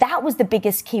 And that was the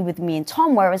biggest key with me and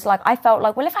Tom, where it's like, I felt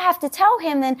like, well, if I have to tell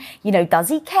him, then, you know, does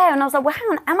he care? And I was like, well, hang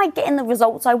on, am I getting the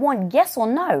results I want? Yes or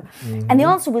no? Mm-hmm. And the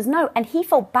answer was no. And he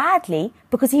felt badly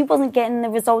because he wasn't getting the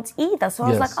results either. So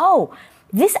I was like, oh,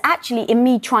 this actually, in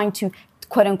me trying to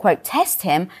quote unquote test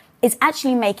him, is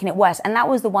actually making it worse. And that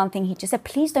was the one thing he just said,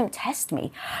 please don't test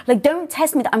me. Like, don't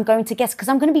test me that I'm going to guess, because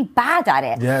I'm going to be bad at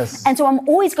it. Yes. And so I'm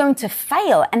always going to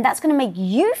fail. And that's going to make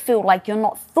you feel like you're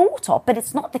not thought of, but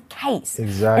it's not the case.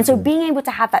 Exactly. And so being able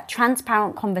to have that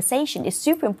transparent conversation is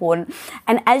super important.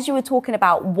 And as you were talking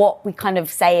about what we kind of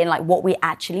say and like what we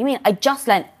actually mean, I just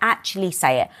learned actually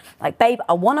say it. Like, babe,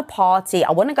 I want to party.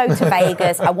 I want to go to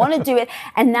Vegas. I want to do it.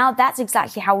 And now that's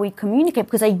exactly how we communicate,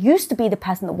 because I used to be the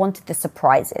person that wanted the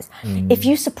surprises. If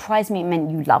you surprise me, it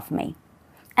meant you love me.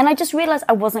 And I just realized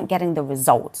I wasn't getting the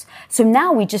results. So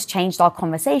now we just changed our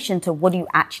conversation to what do you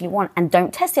actually want? And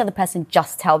don't test the other person,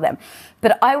 just tell them.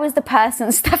 But I was the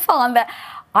person, Stefan, that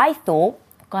I thought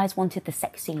guys wanted the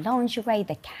sexy lingerie,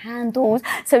 the candles.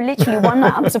 So literally one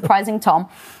night I'm surprising Tom,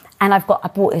 and I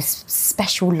bought this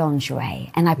special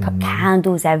lingerie, and I put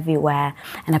candles everywhere,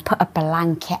 and I put a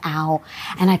blanket out,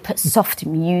 and I put soft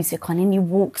music on, and he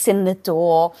walks in the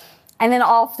door. And then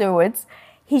afterwards,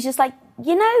 he's just like,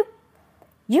 you know,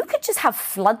 you could just have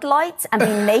floodlights and be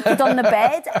naked on the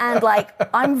bed, and like,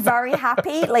 I'm very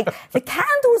happy. Like, the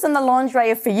candles and the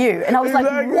lingerie are for you. And I was like,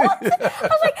 what? I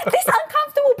was like, this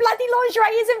uncomfortable bloody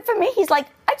lingerie isn't for me. He's like,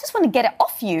 I just want to get it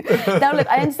off you. Now, look,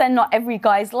 I understand not every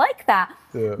guy's like that.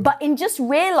 Yeah. But in just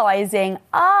realizing,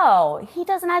 oh, he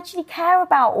doesn't actually care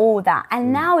about all that.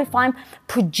 And now if I'm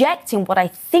projecting what I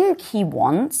think he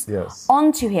wants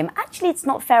onto him, actually it's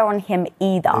not fair on him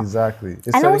either. Exactly.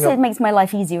 And also it makes my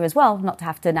life easier as well, not to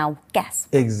have to now guess.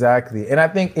 Exactly. And I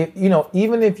think,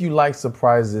 even if you like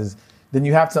surprises, then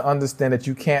you have to understand that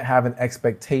you can't have an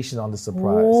expectation on the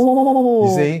surprise. Ooh.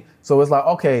 You see? So it's like,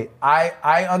 okay,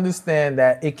 I understand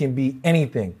that it can be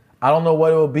anything. I don't know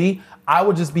what it will be. I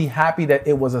would just be happy that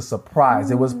it was a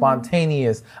surprise. It was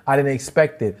spontaneous. I didn't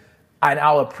expect it. And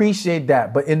I'll appreciate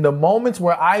that. But in the moments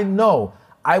where I know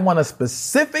I want a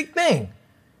specific thing,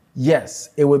 yes,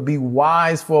 it would be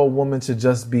wise for a woman to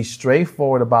just be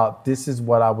straightforward about, this is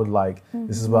what I would like.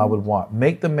 This is what I would want.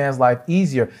 Make the man's life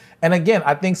easier. And again,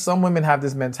 I think some women have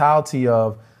this mentality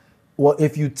of, well,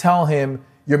 if you tell him,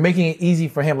 you're making it easy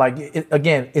for him. Like,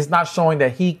 it's not showing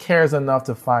that he cares enough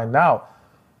to find out.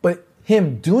 But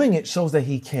him doing it shows that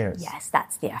he cares. Yes,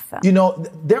 that's the effort. You know,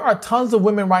 there are tons of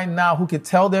women right now who could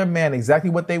tell their man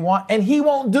exactly what they want, and he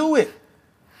won't do it.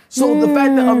 So the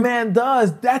fact that a man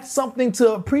does, that's something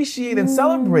to appreciate and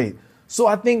celebrate. So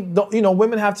I think,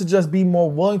 women have to just be more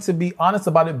willing to be honest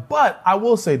about it. But I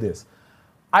will say this.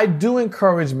 I do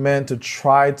encourage men to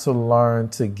try to learn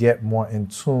to get more in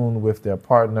tune with their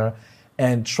partner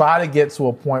and try to get to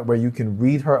a point where you can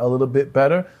read her a little bit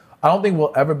better. I don't think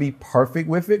we'll ever be perfect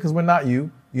with it because we're not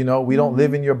you. We don't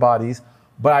live in your bodies.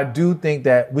 But I do think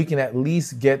that we can at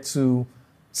least get to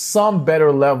some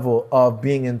better level of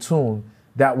being in tune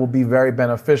that will be very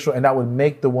beneficial and that would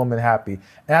make the woman happy.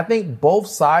 And I think both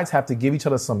sides have to give each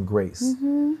other some grace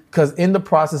because in the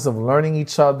process of learning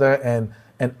each other and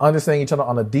understanding each other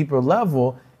on a deeper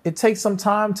level, it takes some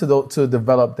time to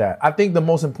develop that. I think the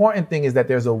most important thing is that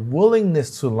there's a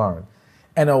willingness to learn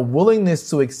and a willingness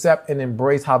to accept and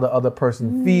embrace how the other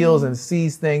person feels and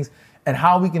sees things and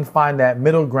how we can find that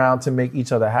middle ground to make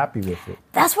each other happy with it.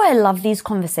 That's why I love these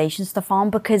conversations, Stefan,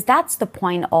 because that's the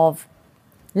point of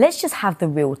let's just have the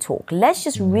real talk. Let's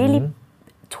just really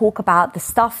talk about the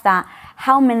stuff that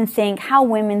how men think, how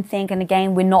women think. And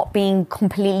again, we're not being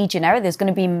completely generic. There's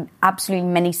going to be absolutely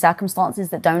many circumstances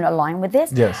that don't align with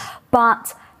this. Yes.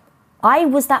 But I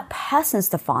was that person,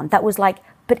 Stefan, that was like,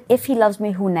 but if he loves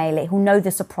me, he'll nail it. He'll know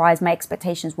the surprise. My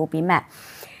expectations will be met.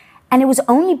 And it was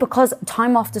only because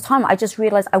time after time, I just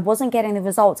realized I wasn't getting the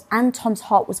results and Tom's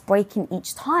heart was breaking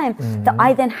each time that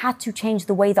I then had to change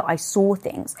the way that I saw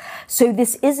things. So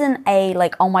this isn't a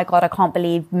like, oh my God, I can't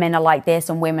believe men are like this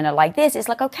and women are like this. It's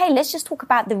like, okay, let's just talk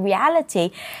about the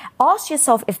reality. Ask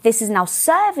yourself if this is now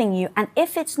serving you. And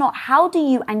if it's not, how do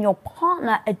you and your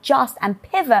partner adjust and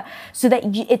pivot so that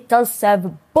it does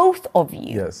serve both of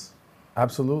you? Yes,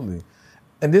 absolutely.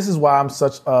 And this is why I'm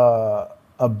such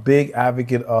a big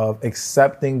advocate of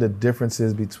accepting the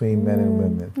differences between men and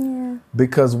women. Yeah.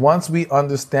 Because once we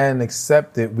understand and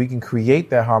accept it, we can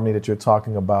create that harmony that you're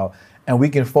talking about, and we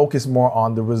can focus more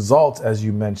on the results, as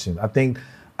you mentioned. I think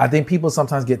people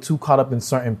sometimes get too caught up in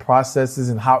certain processes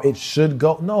and how it should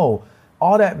go. No,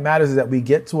 all that matters is that we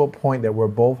get to a point that we're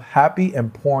both happy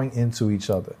and pouring into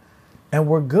each other, and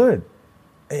we're good.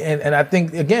 And I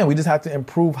think, again, we just have to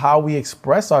improve how we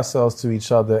express ourselves to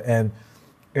each other and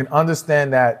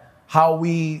understand that how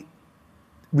we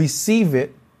receive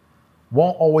it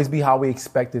won't always be how we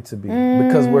expect it to be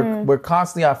because we're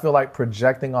constantly, I feel like,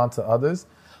 projecting onto others.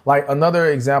 Like another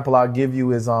example I'll give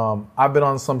you is I've been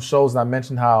on some shows and I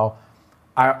mentioned how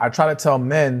I try to tell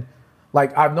men,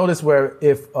 like I've noticed where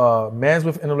if a man's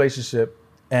in a relationship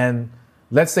and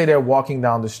let's say they're walking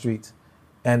down the street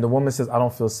and the woman says, I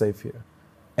don't feel safe here.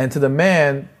 And to the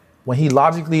man, when he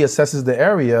logically assesses the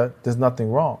area, there's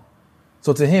nothing wrong.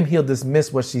 So to him, he'll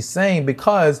dismiss what she's saying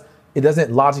because it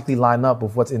doesn't logically line up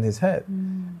with what's in his head.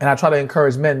 And I try to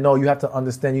encourage men, no, you have to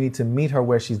understand you need to meet her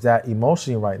where she's at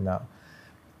emotionally right now.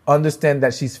 Understand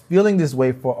that she's feeling this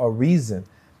way for a reason.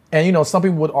 And, some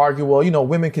people would argue, well,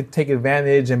 women can take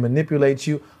advantage and manipulate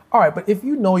you. All right, but if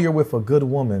you know you're with a good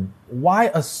woman, why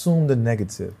assume the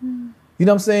negative? You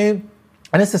know what I'm saying?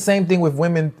 And it's the same thing with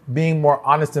women being more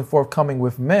honest and forthcoming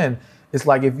with men. It's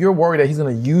like if you're worried that he's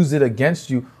going to use it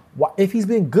against you, if he's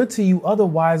been good to you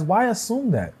otherwise, why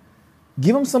assume that?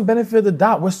 Give him some benefit of the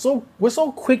doubt. We're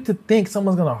so quick to think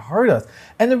someone's going to hurt us.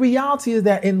 And the reality is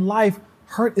that in life,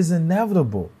 hurt is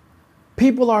inevitable.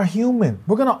 People are human.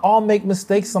 We're going to all make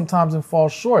mistakes sometimes and fall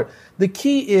short. The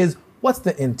key is, what's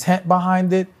the intent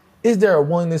behind it? Is there a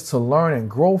willingness to learn and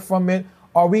grow from it?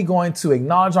 Are we going to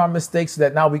acknowledge our mistakes so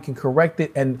that now we can correct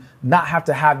it and not have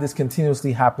to have this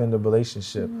continuously happen in the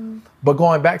relationship? But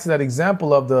going back to that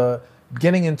example of the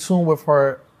getting in tune with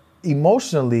her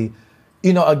emotionally,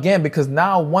 again, because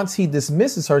now once he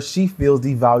dismisses her, she feels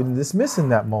devalued and dismissed in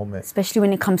that moment. Especially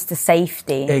when it comes to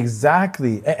safety.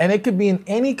 Exactly. And it could be in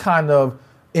any kind of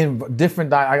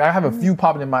different, I have a few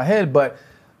popping in my head, but,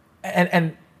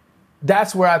 and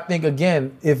that's where I think,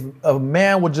 again, if a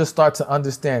man would just start to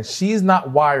understand she's not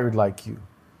wired like you,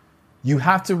 you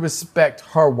have to respect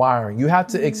her wiring. You have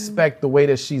to expect the way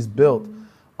that she's built.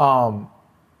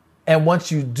 And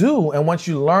once you do, and once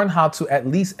you learn how to at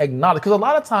least acknowledge, because a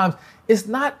lot of times it's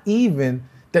not even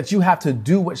that you have to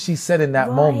do what she said in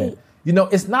that moment.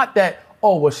 It's not that,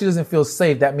 she doesn't feel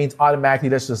safe. That means automatically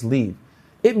let's just leave.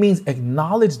 It means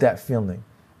acknowledge that feeling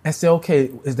and say,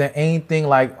 okay, is there anything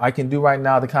like I can do right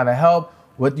now to kind of help?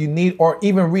 What do you need? Or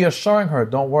even reassuring her,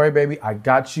 don't worry, baby, I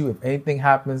got you. If anything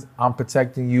happens, I'm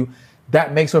protecting you.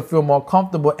 That makes her feel more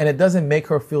comfortable and it doesn't make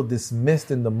her feel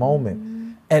dismissed in the moment.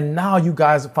 And now you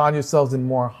guys find yourselves in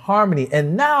more harmony.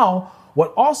 And now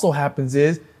what also happens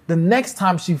is the next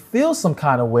time she feels some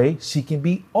kind of way, she can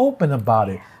be open about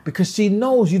it because she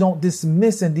knows you don't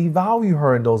dismiss and devalue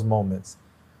her in those moments.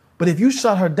 But if you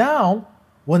shut her down,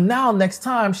 Well, now next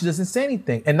time she doesn't say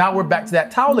anything. And now we're back to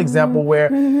that towel example where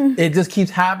it just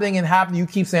keeps happening and happening. You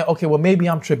keep saying, okay, well, maybe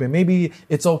I'm tripping. Maybe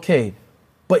it's okay.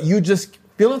 But you just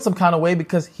feeling some kind of way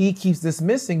because he keeps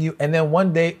dismissing you. And then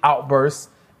one day outbursts.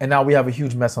 And now we have a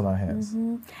huge mess on our hands.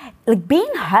 Like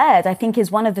being heard, I think, is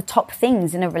one of the top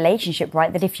things in a relationship,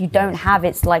 right? That if you don't have,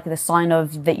 it's like the sign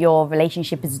of that your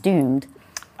relationship is doomed.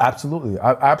 Absolutely.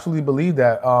 I absolutely believe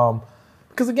that.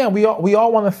 Because again, we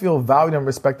all want to feel valued and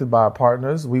respected by our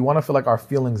partners. We want to feel like our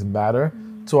feelings matter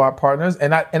to our partners.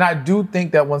 And I do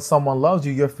think that when someone loves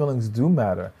you, your feelings do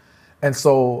matter. And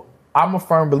so I'm a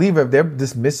firm believer if they're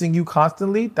dismissing you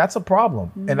constantly, that's a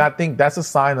problem. And I think that's a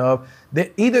sign of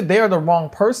that either they are the wrong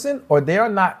person or they are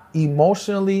not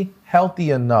emotionally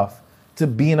healthy enough to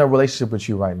be in a relationship with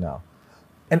you right now.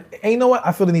 And you know what?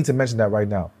 I feel the need to mention that right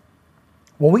now.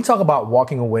 When we talk about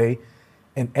walking away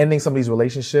and ending some of these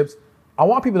relationships, I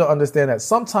want people to understand that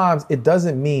sometimes it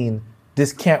doesn't mean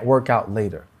this can't work out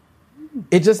later.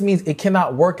 It just means it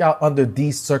cannot work out under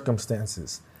these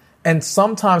circumstances. And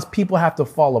sometimes people have to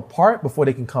fall apart before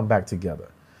they can come back together.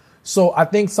 So I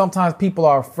think sometimes people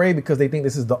are afraid because they think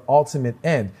this is the ultimate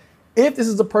end. If this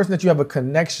is a person that you have a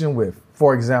connection with,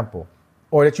 for example,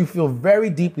 or that you feel very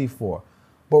deeply for,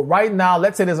 but right now,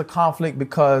 let's say there's a conflict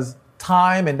because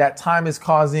time and that time is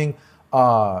causing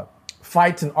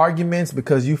fights and arguments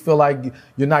because you feel like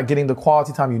you're not getting the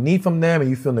quality time you need from them and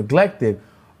you feel neglected.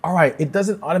 All right, it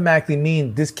doesn't automatically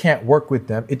mean this can't work with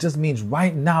them. It just means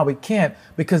right now it can't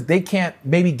because they can't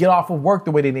maybe get off of work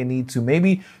the way they need to.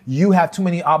 Maybe you have too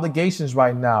many obligations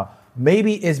right now.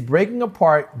 Maybe it's breaking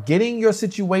apart, getting your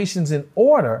situations in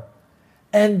order,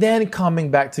 and then coming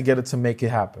back together to make it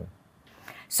happen.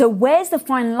 So where's the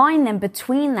fine line then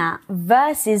between that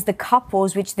versus the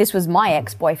couples, which this was my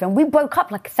ex-boyfriend. We broke up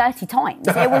like 30 times.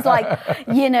 It was like,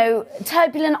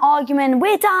 turbulent argument,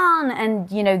 we're done. And,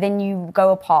 then you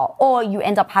go apart or you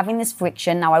end up having this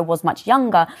friction. Now I was much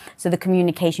younger. So the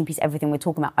communication piece, everything we're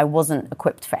talking about, I wasn't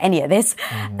equipped for any of this.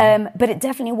 But it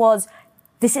definitely was,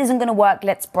 this isn't going to work,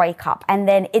 let's break up. And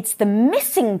then it's the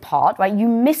missing part, right? You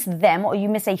miss them or you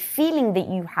miss a feeling that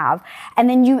you have. And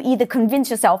then you either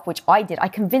convince yourself, which I did, I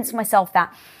convinced myself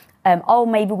that,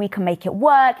 maybe we can make it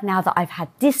work. Now that I've had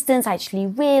distance, I actually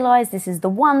realize this is the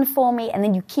one for me. And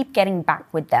then you keep getting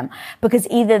back with them because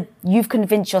either you've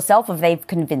convinced yourself or they've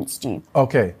convinced you.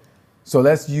 Okay, so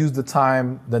let's use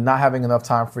the not having enough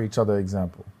time for each other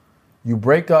example. You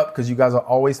break up because you guys are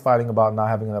always fighting about not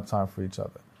having enough time for each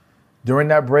other. During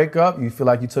that breakup, you feel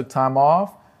like you took time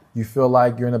off. You feel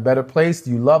like you're in a better place.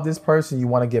 You love this person. You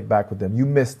want to get back with them. You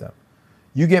miss them.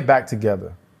 You get back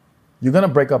together. You're going to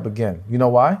break up again. You know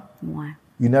why? Why?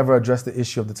 You never addressed the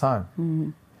issue of the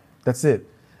time. That's it.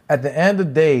 At the end of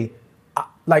the day,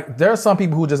 there are some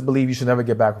people who just believe you should never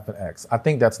get back with an ex. I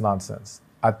think that's nonsense.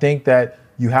 I think that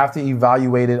you have to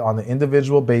evaluate it on an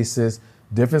individual basis.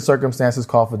 Different circumstances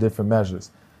call for different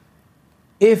measures.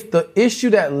 If the issue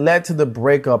that led to the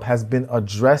breakup has been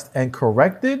addressed and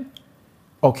corrected,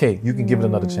 okay, you can give it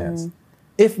another chance.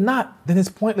 If not, then it's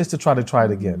pointless to try it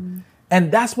again.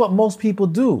 And that's what most people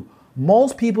do.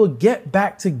 Most people get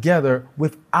back together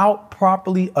without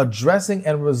properly addressing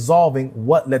and resolving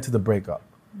what led to the breakup.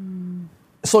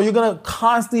 So you're going to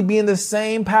constantly be in the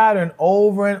same pattern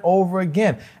over and over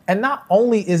again. And not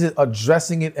only is it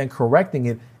addressing it and correcting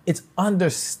it, it's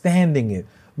understanding it.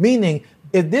 Meaning,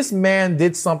 if this man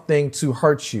did something to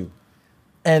hurt you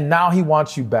and now he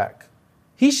wants you back,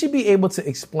 he should be able to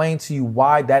explain to you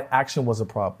why that action was a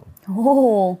problem.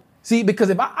 Oh. See, because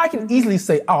if I can easily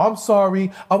say, I'm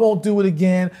sorry, I won't do it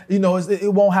again. It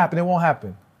won't happen. It won't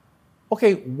happen.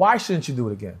 Okay, why shouldn't you do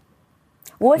it again?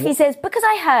 What if he says, because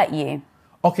I hurt you?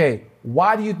 Okay,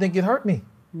 why do you think it hurt me?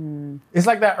 It's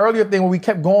like that earlier thing where we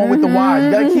kept going with the why.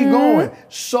 You got to keep going.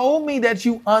 Show me that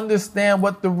you understand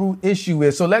what the root issue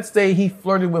is. So let's say he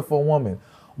flirted with a woman.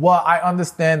 Well, I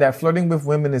understand that flirting with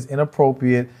women is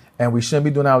inappropriate and we shouldn't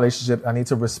be doing our relationship. I need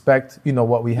to respect,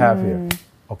 what we have here.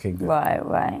 Okay, good.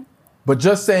 Right. But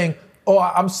just saying, oh,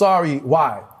 I'm sorry.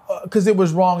 Why? Because it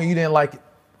was wrong and you didn't like it.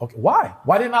 Okay, why?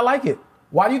 Why didn't I like it?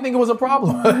 Why do you think it was a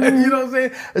problem? You know what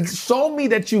I'm saying? Show me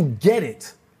that you get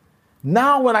it.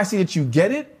 Now, when I see that you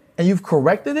get it and you've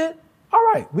corrected it, all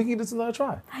right, we can give this another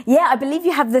try. Yeah, I believe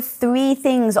you have the 3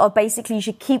 things of basically you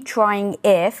should keep trying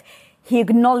if he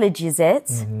acknowledges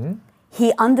it,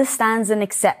 he understands and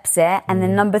accepts it, and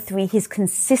then number 3, he's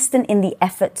consistent in the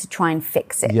effort to try and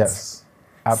fix it. Yes,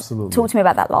 absolutely. Talk to me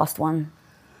about that last one.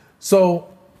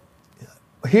 So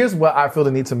here's what I feel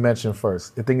the need to mention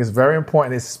first. I think it's very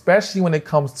important, especially when it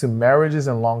comes to marriages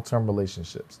and long-term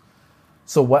relationships.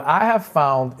 So what I have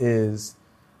found is,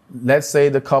 let's say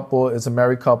the couple is a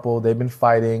married couple, they've been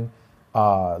fighting,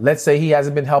 let's say he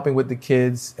hasn't been helping with the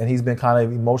kids and he's been kind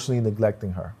of emotionally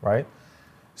neglecting her, right?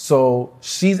 So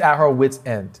she's at her wit's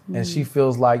end and she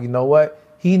feels like, you know what?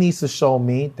 He needs to show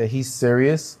me that he's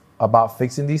serious about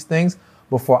fixing these things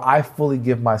before I fully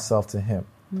give myself to him.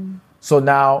 So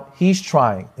now he's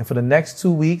trying. And for the next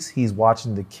 2 weeks, he's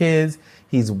watching the kids.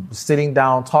 He's sitting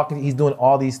down, talking. He's doing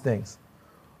all these things.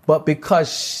 But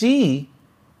because she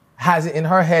has it in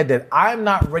her head that I'm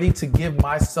not ready to give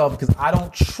myself because I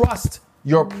don't trust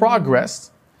your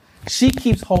progress, she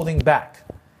keeps holding back.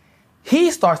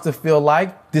 He starts to feel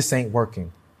like this ain't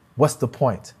working. What's the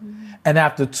point? And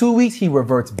after 2 weeks, he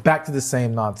reverts back to the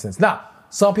same nonsense. Now,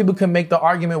 some people can make the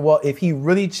argument, well, if he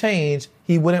really changed,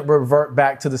 he wouldn't revert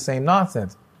back to the same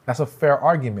nonsense. That's a fair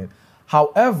argument.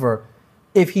 However,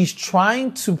 if he's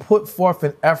trying to put forth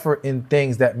an effort in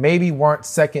things that maybe weren't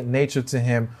second nature to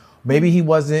him, maybe he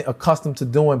wasn't accustomed to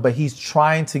doing, but he's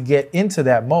trying to get into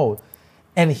that mode,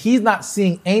 and he's not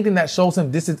seeing anything that shows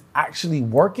him this is actually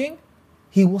working,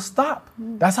 he will stop.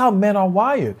 That's how men are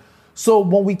wired. So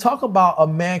when we talk about a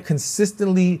man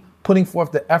consistently putting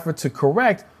forth the effort to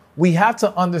correct, we have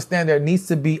to understand there needs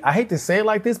to be, I hate to say it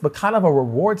like this, but kind of a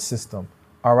reward system,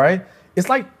 all right? It's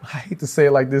like, I hate to say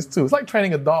it like this too, it's like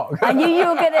training a dog. I knew you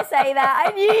were going to say that.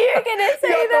 I knew you were going to say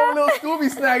You that. got those little Scooby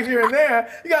snacks here and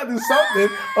there. You got to do something,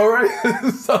 all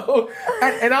right? So,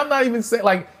 and I'm not even saying,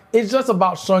 like, it's just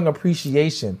about showing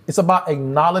appreciation. It's about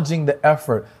acknowledging the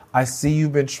effort. I see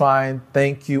you've been trying.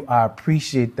 Thank you. I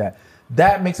appreciate that.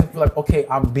 That makes him feel like, okay,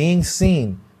 I'm being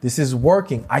seen. This is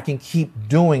working. I can keep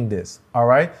doing this. All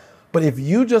right. But if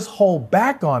you just hold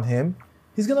back on him,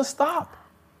 he's going to stop.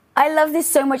 I love this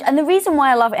so much. And the reason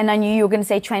why I love it, and I knew you were going to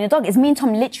say train a dog, is me and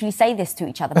Tom literally say this to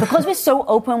each other. Because we're so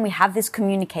open, we have this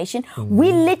communication.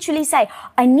 We literally say,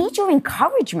 I need your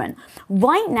encouragement.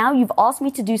 Right now, you've asked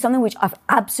me to do something which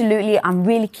I'm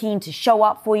really keen to show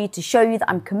up for you, to show you that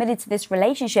I'm committed to this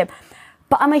relationship.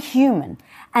 But I'm a human.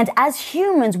 And as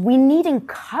humans, we need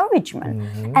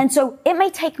encouragement. And so it may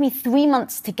take me 3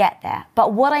 months to get there.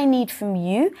 But what I need from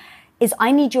you is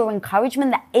I need your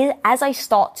encouragement that as I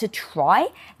start to try,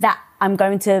 that I'm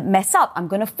going to mess up, I'm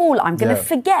going to fall, I'm going to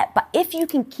forget. But if you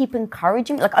can keep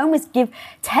encouraging, like I almost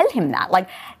tell him that, like,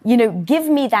 you know, give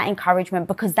me that encouragement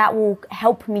because that will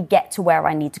help me get to where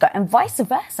I need to go. And vice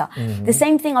versa. The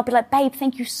same thing, I'll be like, babe,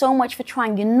 thank you so much for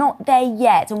trying. You're not there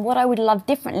yet. And what I would love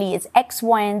differently is X,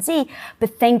 Y, and Z,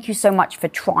 but thank you so much for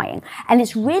trying. And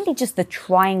it's really just the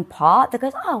trying part that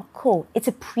goes, oh, cool, it's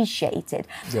appreciated.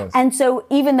 Yes. And so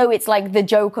even though it's like the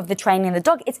joke of the training the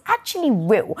dog, it's actually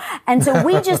real. And so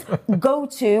we just go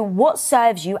to what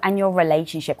serves you and your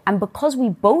relationship. And because we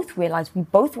both realize we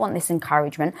both want this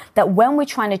encouragement, that when we're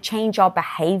trying to change our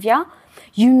behavior,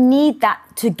 you need that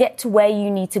to get to where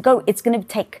you need to go. It's going to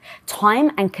take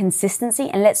time and consistency.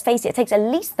 And let's face it, it takes at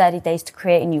least 30 days to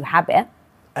create a new habit.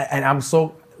 And I'm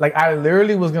so, like, I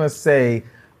literally was going to say,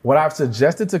 what I've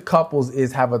suggested to couples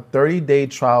is have a 30-day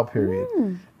trial period.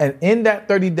 And in that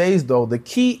 30 days, though, the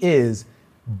key is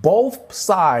both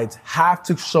sides have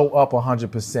to show up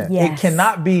 100%. Yes. It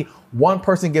cannot be one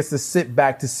person gets to sit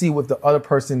back to see what the other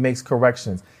person makes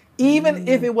corrections. Even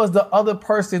if it was the other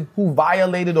person who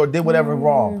violated or did whatever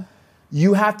wrong,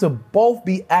 you have to both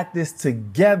be at this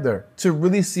together to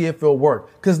really see if it'll work.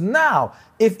 Because now,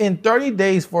 if in 30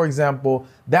 days, for example,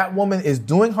 that woman is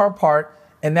doing her part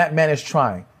and that man is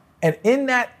trying, and in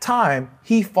that time,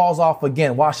 he falls off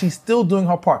again while she's still doing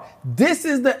her part. This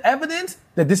is the evidence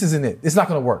that this isn't it. It's not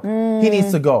going to work. He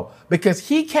needs to go because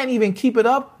he can't even keep it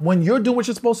up when you're doing what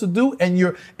you're supposed to do. And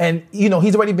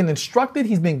he's already been instructed.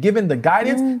 He's been given the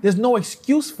guidance. There's no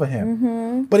excuse for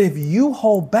him. But if you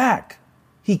hold back,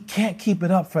 he can't keep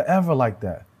it up forever like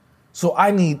that. So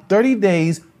I need 30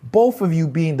 days, both of you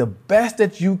being the best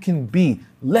that you can be.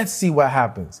 Let's see what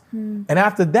happens. And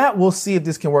after that, we'll see if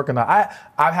this can work or not.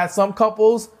 I've had some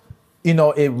couples, it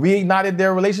reignited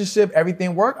their relationship.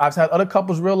 Everything worked. I've had other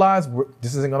couples realize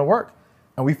this isn't going to work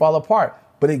and we fall apart.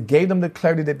 But it gave them the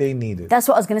clarity that they needed. That's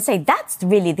what I was going to say. That's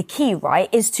really the key, right?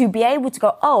 Is to be able to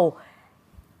go, oh,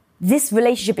 this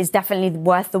relationship is definitely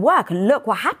worth the work. And look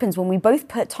what happens when we both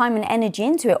put time and energy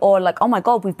into it. Or like, oh my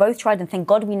God, we've both tried and thank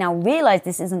God we now realize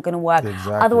this isn't going to work.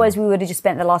 Exactly. Otherwise, we would have just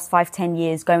spent the last 5-10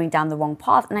 years going down the wrong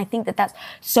path. And I think that that's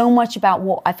so much about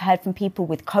what I've heard from people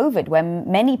with COVID, where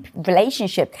many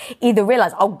relationships either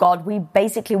realize, oh God, we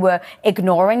basically were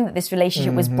ignoring that this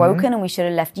relationship was broken and we should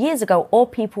have left years ago. Or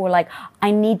people were like,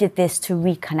 I needed this to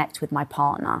reconnect with my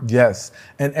partner. Yes.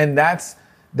 And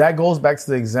that goes back to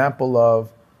the example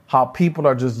of how people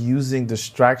are just using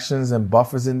distractions and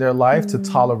buffers in their life to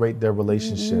tolerate their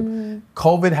relationship.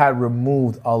 COVID had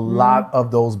removed a lot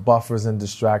of those buffers and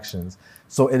distractions.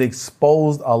 So it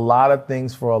exposed a lot of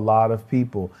things for a lot of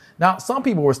people. Now, some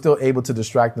people were still able to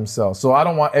distract themselves. So I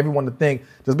don't want everyone to think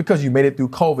just because you made it through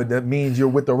COVID, that means you're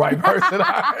with the right person.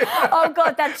 Oh,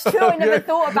 God, that's true. I never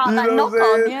thought about that knock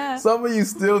on. Yeah. Some of you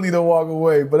still need to walk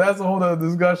away, but that's a whole other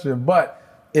discussion. But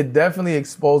it definitely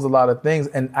exposed a lot of things.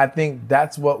 And I think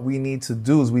that's what we need to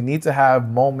do is we need to have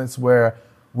moments where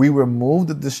we remove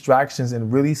the distractions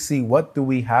and really see what do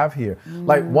we have here.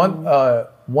 Like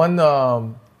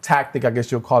one tactic, I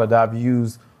guess you'll call it, that I've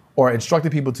used or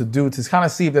instructed people to do to kind of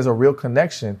see if there's a real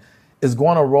connection is go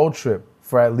on a road trip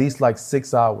for at least like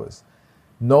 6 hours.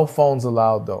 No phones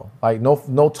allowed though. Like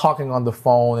no talking on the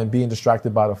phone and being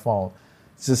distracted by the phone.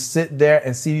 Just sit there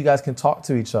and see if you guys can talk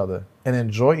to each other and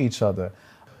enjoy each other.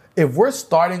 If we're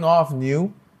starting off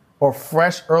new or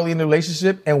fresh early in the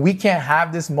relationship and we can't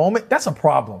have this moment, that's a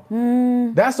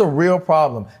problem. That's a real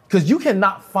problem because you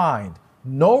cannot find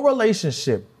no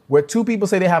relationship where two people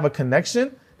say they have a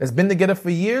connection that's been together for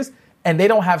years and they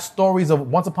don't have stories of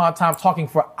once upon a time talking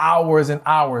for hours and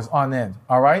hours on end,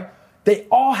 all right? They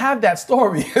all have that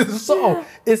story. So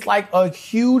it's like a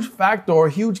huge factor or a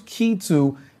huge key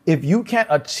to if you can't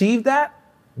achieve that,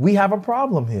 we have a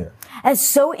problem here. It's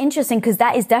so interesting because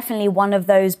that is definitely one of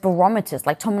those barometers.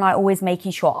 Like Tom and I are always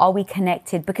making sure, are we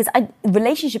connected? Because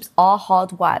relationships are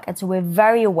hard work. And so we're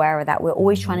very aware of that. We're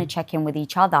always trying to check in with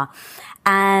each other.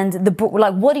 And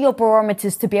what are your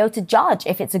barometers to be able to judge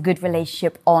if it's a good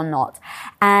relationship or not?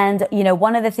 And,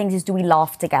 one of the things is, do we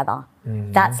laugh together?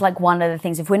 That's like one of the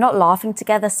things. If we're not laughing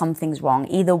together, something's wrong.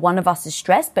 Either one of us is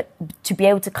stressed, but to be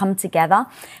able to come together,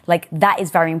 like that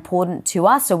is very important to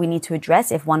us. So we need to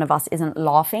address if one of us isn't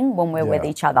laughing when we're with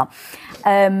each other.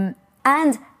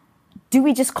 And do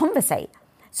we just conversate?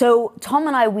 So Tom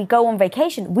and I, we go on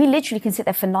vacation. We literally can sit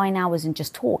there for 9 hours and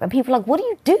just talk. And people are like, what do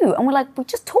you do? And we're like, we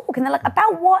just talk. And they're like,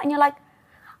 about what? And you're like,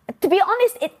 to be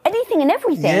honest, anything and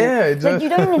everything. Yeah, like you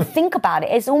don't even think about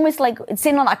it. It's almost like it's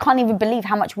sitting on. I can't even believe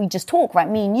how much we just talk, right?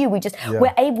 Me and you,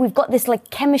 we've got this like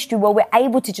chemistry where we're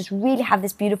able to just really have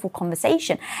this beautiful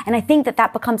conversation. And I think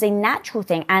that becomes a natural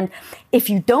thing. And if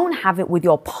you don't have it with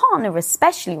your partner,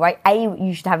 especially, right?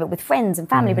 You should have it with friends and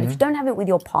family. But if you don't have it with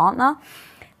your partner,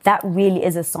 that really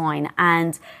is a sign.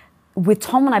 And with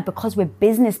Tom and I, because we're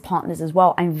business partners as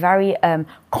well, I'm very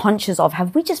conscious of,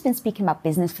 have we just been speaking about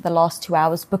business for the last 2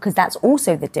 hours? Because that's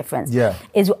also the difference.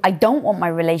 Is I don't want my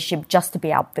relationship just to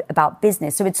be about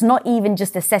business. So it's not even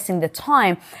just assessing the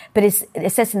time, but it's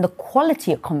assessing the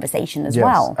quality of conversation as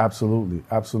well. Yes, absolutely.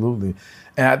 Absolutely.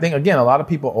 And I think, again, a lot of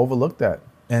people overlook that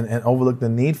and overlook the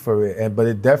need for it. But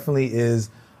it definitely is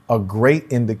a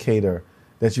great indicator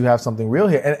that you have something real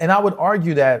here. And I would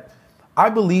argue that I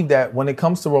believe that when it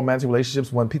comes to romantic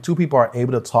relationships, when two people are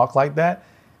able to talk like that,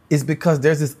 is because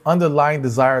there's this underlying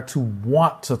desire to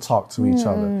want to talk to each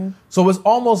other. So it's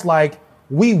almost like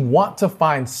we want to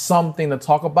find something to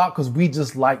talk about because we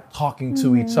just like talking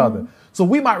to each other. So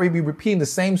we might be repeating the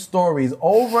same stories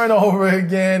over and over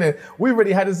again. And we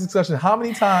already had this discussion how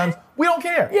many times? We don't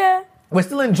care. Yeah. We're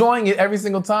still enjoying it every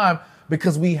single time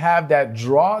because we have that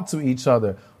draw to each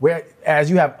other. Whereas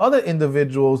you have other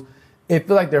individuals, it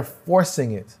feels like they're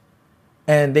forcing it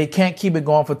and they can't keep it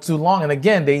going for too long. And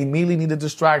again, they immediately need a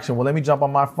distraction. Well, let me jump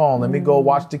on my phone. Let me go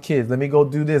watch the kids. Let me go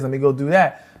do this. Let me go do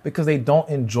that, because they don't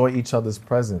enjoy each other's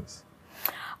presence.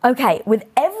 Okay, with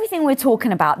everything we're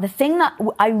talking about, the thing that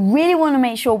I really want to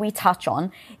make sure we touch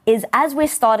on is, as we're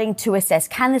starting to assess,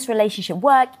 can this relationship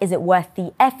work? Is it worth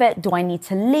the effort? Do I need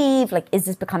to leave? Like, is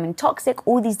this becoming toxic?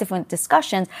 All these different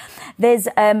discussions. There's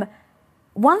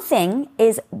one thing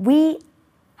is, we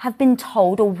have been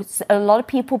told, or a lot of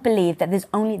people believe, that there's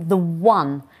only the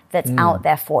one that's out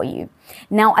there for you.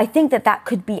 Now, I think that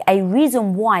could be a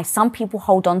reason why some people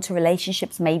hold on to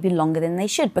relationships maybe longer than they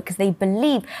should, because they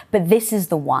believe, but this is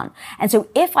the one. And so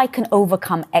if I can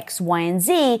overcome X, Y, and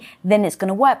Z, then it's going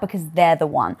to work because they're the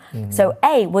one. So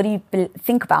what do you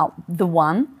think about the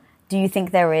one? Do you think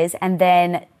there is? And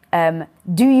then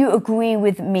do you agree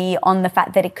with me on the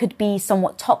fact that it could be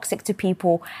somewhat toxic to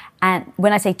people? And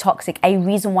when I say toxic, a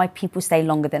reason why people stay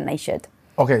longer than they should.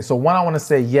 Okay, so one, I want to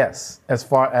say yes, as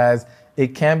far as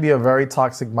it can be a very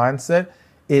toxic mindset.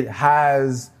 It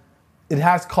has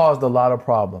caused a lot of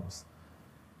problems.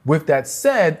 With that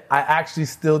said, I actually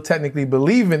still technically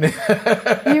believe in it.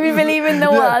 You believe in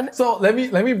the one? So let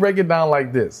me break it down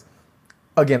like this.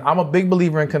 Again, I'm a big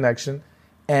believer in connection,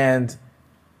 and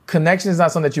connection is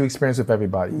not something that you experience with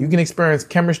everybody. You can experience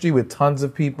chemistry with tons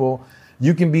of people.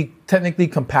 You can be technically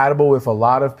compatible with a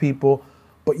lot of people,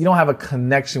 but you don't have a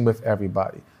connection with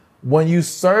everybody. When you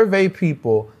survey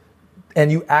people,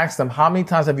 and you ask them, how many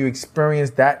times have you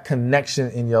experienced that connection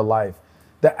in your life?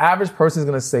 The average person is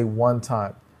going to say one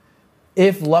time.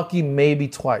 If lucky, maybe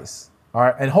twice. All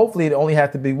right. And hopefully it only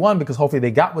had to be one, because hopefully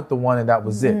they got with the one and that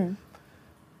was it.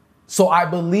 So I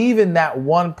believe in that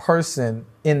one person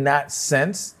in that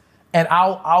sense. And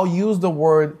I'll use the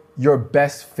word your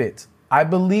best fit. I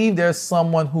believe there's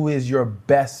someone who is your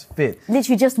best fit.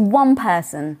 Literally just one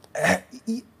person.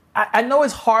 I know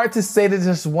it's hard to say that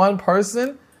just one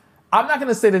person. I'm not going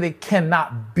to say that it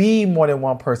cannot be more than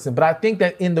one person, but I think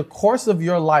that in the course of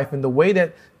your life and the way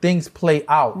that things play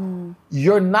out,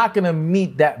 you're not going to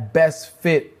meet that best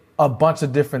fit a bunch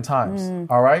of different times.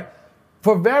 All right.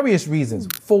 For various reasons.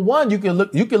 For one, you can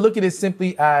look at it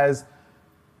simply as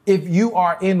if you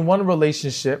are in one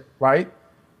relationship, right?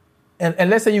 And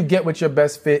let's say you get with your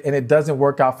best fit and it doesn't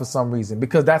work out for some reason,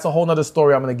 because that's a whole nother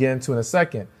story I'm going to get into in a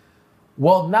second.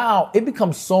 Well, now it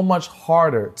becomes so much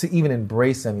harder to even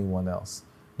embrace anyone else.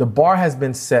 The bar has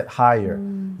been set higher.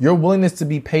 Your willingness to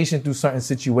be patient through certain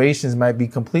situations might be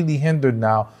completely hindered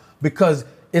now, because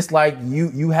it's like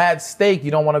you had steak.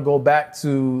 You don't want to go back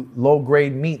to low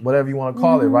grade meat, whatever you want to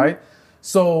call it, right?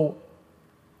 So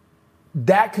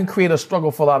that can create a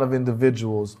struggle for a lot of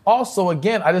individuals. Also,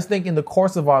 again, I just think in the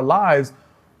course of our lives,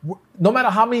 no matter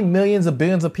how many millions or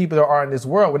billions of people there are in this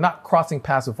world, we're not crossing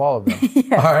paths with all of them.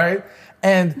 All right.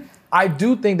 And I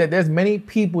do think that there's many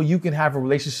people you can have a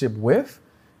relationship with.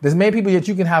 There's many people that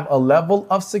you can have a level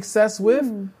of success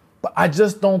with. But I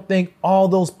just don't think all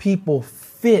those people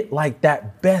fit like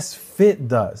that best fit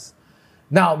does.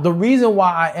 Now, the reason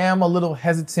why I am a little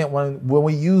hesitant when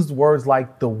we use words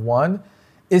like the one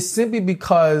is simply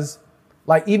because,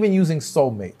 like, even using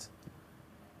soulmate,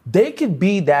 they could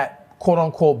be that quote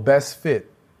unquote best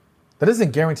fit. That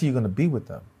doesn't guarantee you're going to be with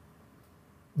them.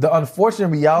 The unfortunate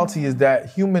reality is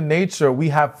that human nature, we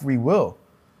have free will.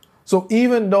 So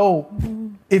even though,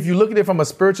 if you look at it from a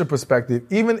spiritual perspective,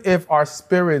 even if our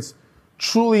spirits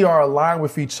truly are aligned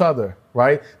with each other,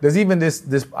 right? There's even this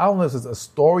I don't know if it's a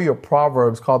story or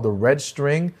Proverbs called the red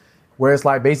string, where it's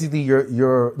like basically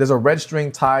there's a red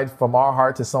string tied from our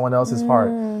heart to someone else's heart.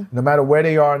 No matter where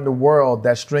they are in the world,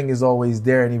 that string is always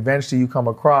there. And eventually you come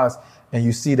across and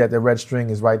you see that the red string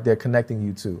is right there connecting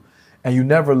you two. And you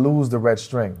never lose the red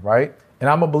string, right? And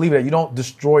I'm a believer that you don't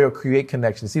destroy or create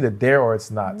connection. It's either there or it's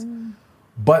not.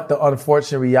 But the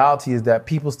unfortunate reality is that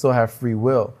people still have free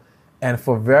will. And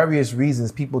for various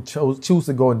reasons, people choose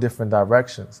to go in different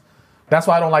directions. That's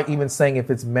why I don't like even saying if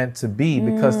it's meant to be,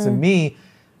 because to me,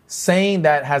 saying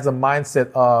that has a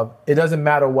mindset of, it doesn't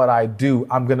matter what I do,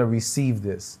 I'm going to receive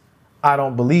this. I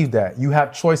don't believe that. You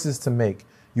have choices to make.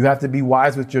 You have to be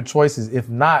wise with your choices. If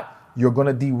not, you're going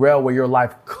to derail where your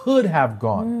life could have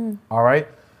gone. All right.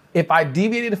 If I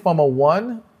deviated from a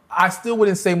one, I still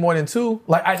wouldn't say more than two.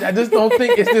 Like, I just don't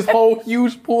think it's this whole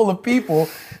huge pool of people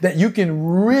that you can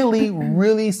really,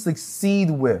 really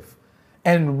succeed with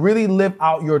and really live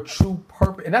out your true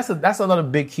purpose. And that's another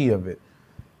big key of it.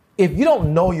 If you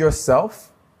don't know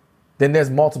yourself, then there's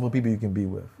multiple people you can be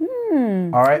with.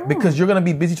 All right. Because you're going to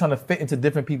be busy trying to fit into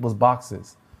different people's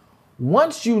boxes.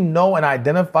 Once you know and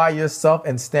identify yourself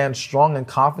and stand strong and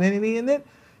confidently in it,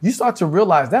 you start to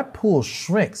realize that pool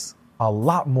shrinks a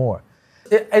lot more.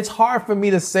 It's hard for me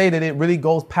to say that it really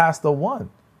goes past the one.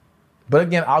 But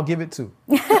again, I'll give it two.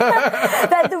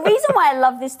 But the reason why I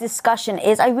love this discussion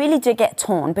is I really do get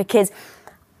torn, because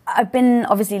I've been,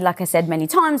 obviously, like I said many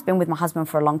times, been with my husband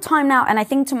for a long time now. And I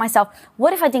think to myself,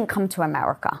 what if I didn't come to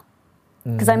America?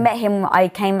 Because I met him, I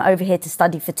came over here to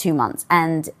study for 2 months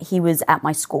and he was at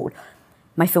my school,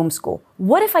 my film school.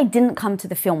 What if I didn't come to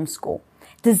the film school?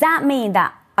 Does that mean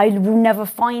that I will never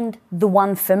find the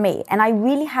one for me? And I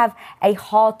really have a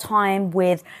hard time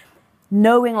with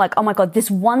knowing, like, oh my God, this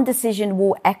one decision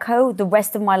will echo the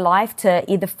rest of my life to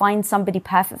either find somebody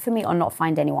perfect for me or not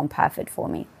find anyone perfect for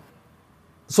me.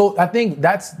 So I think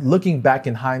that's looking back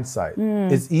in hindsight.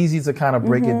 It's easy to kind of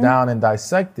break it down and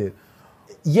dissect it.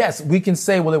 Yes, we can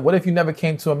say, well, what if you never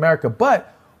came to America?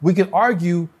 But we could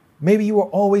argue maybe you were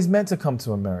always meant to come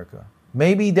to America.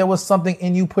 Maybe there was something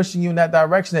in you pushing you in that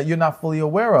direction that you're not fully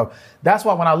aware of. That's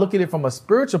why when I look at it from a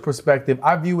spiritual perspective,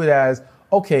 I view it as,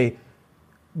 okay,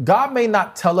 God may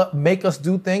not make us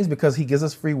do things because he gives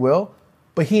us free will,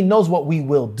 but he knows what we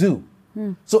will do.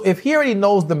 So if he already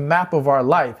knows the map of our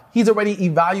life, he's already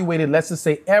evaluated, let's just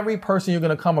say, every person you're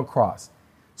going to come across.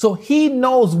 So he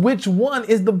knows which one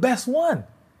is the best one.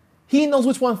 He knows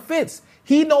which one fits.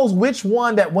 He knows which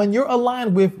one that when you're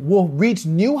aligned with will reach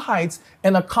new heights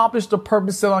and accomplish the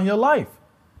purpose set on your life.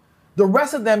 The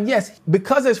rest of them, yes,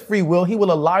 because there's free will, he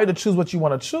will allow you to choose what you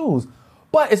want to choose.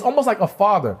 But it's almost like a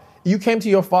father. You came to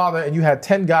your father and you had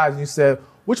 10 guys and you said,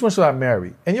 which one should I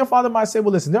marry? And your father might say,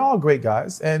 well, listen, they're all great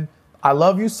guys, and I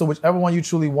love you, so whichever one you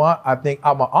truly want, I think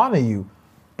I'm going to honor you,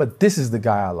 but this is the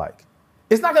guy I like.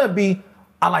 It's not going to be,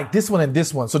 I like this one and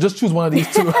this one, so just choose one of these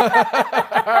two. All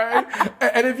right?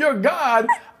 And if you're God,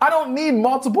 I don't need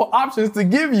multiple options to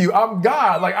give you. I'm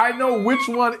God. Like, I know which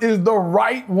one is the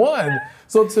right one.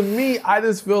 So to me, I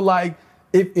just feel like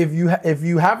if you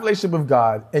have a relationship with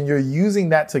God and you're using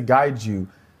that to guide you,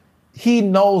 he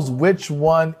knows which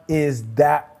one is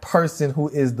that person who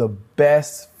is the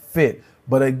best fit.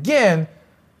 But again,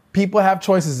 people have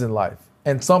choices in life,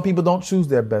 and some people don't choose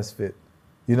their best fit,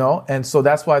 you know? And so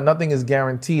that's why nothing is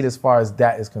guaranteed as far as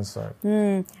that is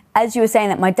concerned. As you were saying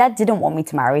that, my dad didn't want me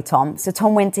to marry Tom. So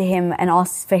Tom went to him and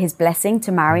asked for his blessing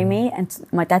to marry me. And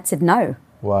my dad said no.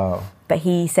 Wow. But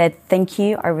he said, thank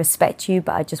you, I respect you,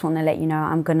 but I just want to let you know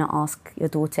I'm going to ask your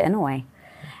daughter anyway.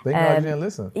 Thank God you didn't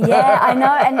listen. Yeah, I know.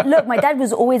 And look, my dad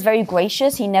was always very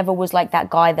gracious. He never was like that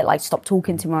guy that like stopped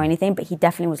talking to me or anything, but he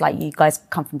definitely was like, you guys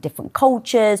come from different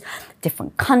cultures,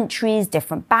 different countries,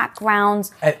 different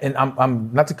backgrounds. And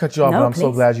I'm not to cut you off, but I'm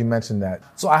so glad you mentioned that.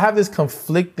 So I have this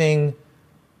conflicting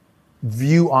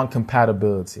view on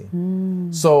compatibility.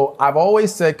 So I've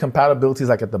always said compatibility is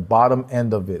like at the bottom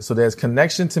end of it. So there's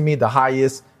connection to me, the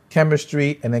highest,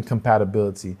 chemistry, and then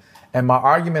compatibility. And my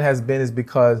argument has been is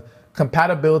because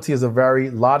compatibility is a very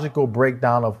logical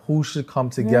breakdown of who should come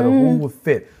together, who would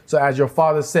fit. So as your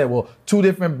father said, well, two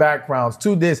different backgrounds,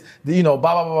 two this, you know,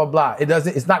 blah, blah, blah, blah, blah.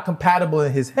 It's not compatible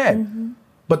in his head.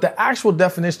 But the actual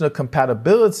definition of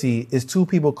compatibility is two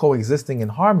people coexisting in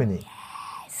harmony.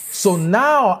 So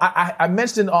now I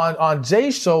mentioned on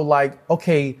Jay's show, like,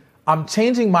 okay, I'm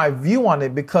changing my view on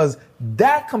it because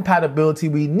that compatibility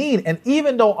we need. And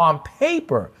even though on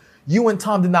paper, you and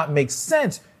Tom did not make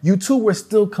sense, you two were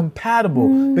still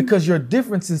compatible because your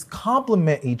differences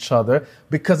complement each other.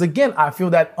 Because again, I feel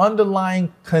that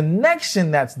underlying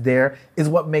connection that's there is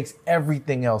what makes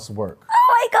everything else work. Oh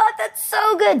my God, that's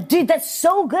so good. Dude, that's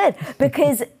so good.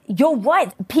 Because you're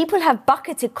right. People have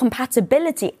bucketed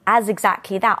compatibility as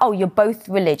exactly that. Oh, you're both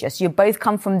religious. You both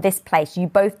come from this place. You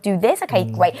both do this. Okay,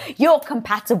 great. You're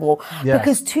compatible. Yes.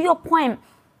 Because to your point,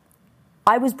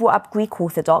 I was brought up Greek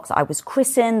Orthodox. I was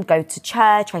christened, go to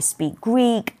church, I speak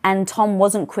Greek, and Tom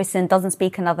wasn't christened, doesn't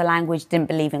speak another language, didn't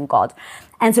believe in God.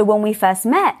 And so when we first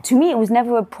met, to me, it was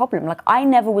never a problem. Like, I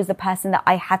never was the person that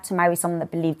I had to marry someone that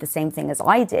believed the same thing as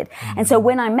I did. And so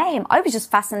when I met him, I was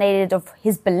just fascinated of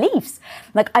his beliefs.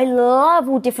 Like, I love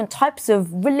all different types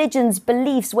of religions,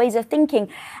 beliefs, ways of thinking.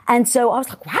 And so I was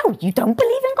like, wow, you don't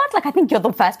believe in God? Like, I think you're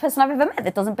the first person I've ever met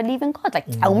that doesn't believe in God. Like,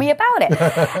 tell me about it.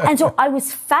 And so I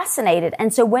was fascinated.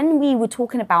 And so when we were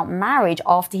talking about marriage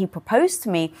after he proposed to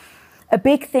me, a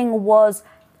big thing was,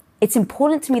 it's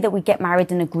important to me that we get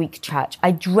married in a Greek church.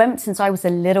 I dreamt since I was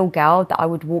a little girl that I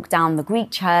would walk down the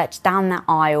Greek church, down that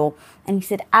aisle. And he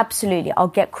said, absolutely, I'll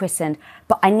get christened.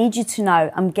 But I need you to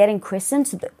know I'm getting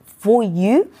christened for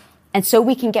you. And so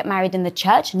we can get married in the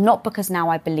church, not because now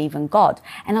I believe in God.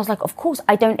 And I was like, of course,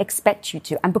 I don't expect you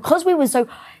to. And because we were so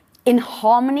in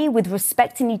harmony with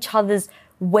respecting each other's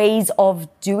ways of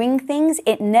doing things,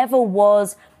 it never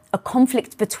was a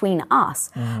conflict between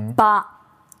us. But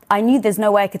I knew there's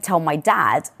no way I could tell my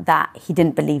dad that he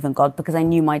didn't believe in God, because I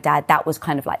knew my dad, that was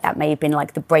kind of like, that may have been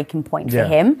like the breaking point for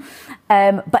him.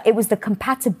 But it was the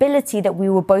compatibility that we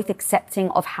were both accepting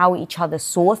of how each other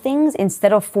saw things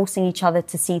instead of forcing each other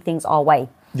to see things our way.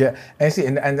 Yeah, and see,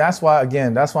 and that's why,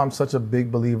 again, that's why I'm such a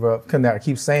big believer of connect. I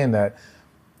keep saying that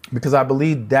because I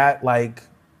believe that like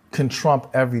can trump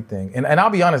everything. And I'll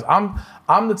be honest,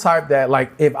 I'm the type that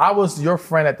like, if I was your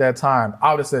friend at that time,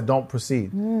 I would have said, don't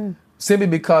proceed. Simply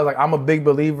because like I'm a big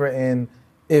believer in,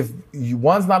 if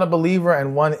one's not a believer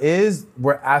and one is,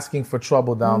 we're asking for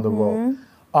trouble down the road.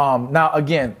 Now,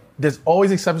 again, there's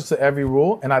always exceptions to every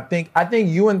rule. And I think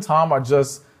you and Tom are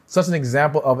just such an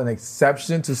example of an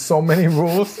exception to so many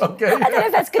rules. Okay. I don't know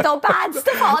if that's good or bad,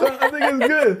 Stefan. I think it's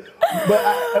good.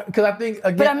 But because I think,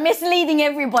 again. But I'm misleading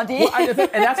everybody. Well, and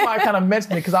that's why I kind of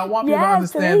mentioned it, because I want people to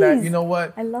understand that, you know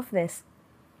what? I love this.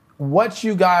 What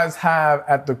you guys have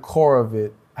at the core of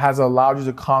it has allowed you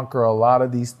to conquer a lot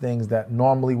of these things that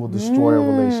normally will destroy a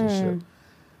relationship.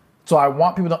 So I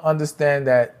want people to understand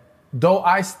that though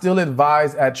I still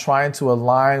advise at trying to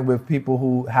align with people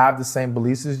who have the same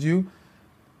beliefs as you,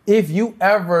 if you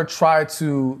ever try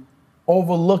to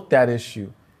overlook that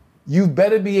issue, you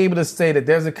better be able to say that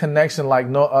there's a connection like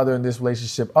no other in this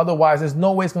relationship. Otherwise, there's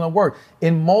no way it's going to work.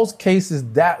 In most cases,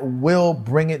 that will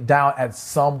bring it down at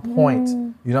some point. You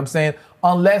know what I'm saying?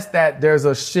 Unless that there's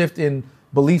a shift in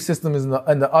belief systems in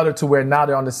the other to where now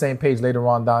they're on the same page later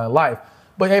on down in life.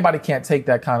 But everybody can't take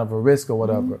that kind of a risk or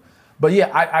whatever. But yeah,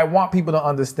 I want people to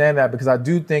understand that, because I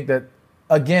do think that,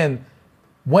 again,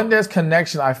 when there's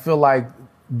connection, I feel like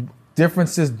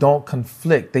differences don't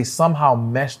conflict. They somehow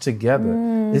mesh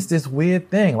together. It's this weird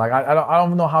thing. Like, I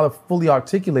don't know how to fully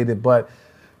articulate it, but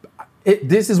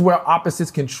this is where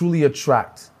opposites can truly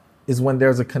attract, is when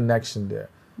there's a connection there.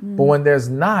 But when there's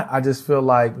not, I just feel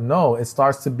like, no, it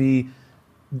starts to be,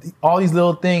 all these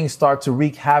little things start to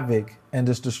wreak havoc and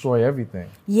just destroy everything.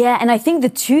 Yeah, and I think the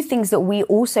two things that we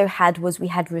also had was we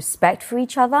had respect for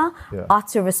each other,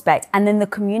 utter respect, and then the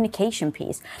communication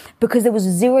piece, because there was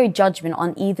zero judgment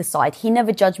on either side. He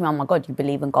never judged me, oh my God, you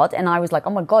believe in God? And I was like, oh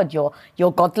my God,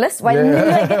 you're godless, right?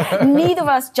 Like, neither of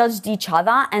us judged each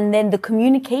other. And then the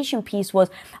communication piece was,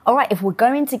 all right, if we're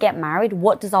going to get married,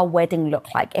 what does our wedding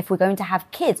look like? If we're going to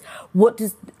have kids, what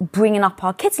does bringing up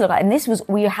our kids look like? And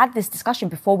we had this discussion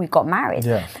before we got married,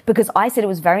 because I said it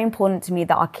was very important to me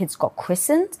that our kids got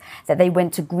christened, that they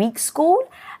went to Greek school,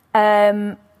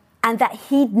 and that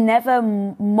he'd never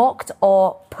mocked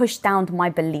or pushed down my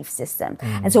belief system.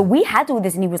 And so we had all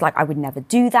this, and he was like, I would never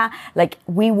do that. Like,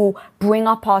 we will bring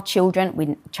up our children.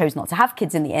 We chose not to have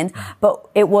kids in the end, but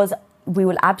it was, we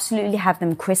will absolutely have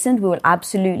them christened. We will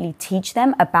absolutely teach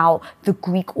them about the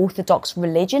Greek Orthodox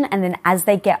religion. And then as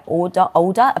they get older,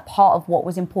 a part of what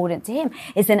was important to him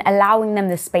is then allowing them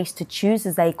the space to choose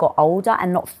as they got older,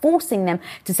 and not forcing them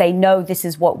to say, no, this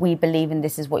is what we believe and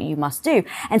this is what you must do.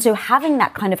 And so having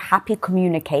that kind of happy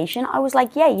communication, I was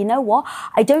like, yeah, you know what?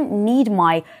 I don't need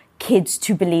my kids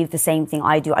to believe the same thing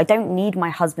I do. I don't need my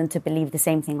husband to believe the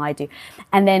same thing I do.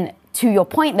 And then, to your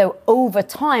point though, over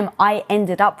time, I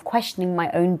ended up questioning my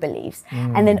own beliefs.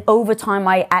 And then over time,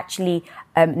 I actually,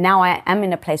 now I am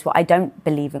in a place where I don't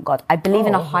believe in God. I believe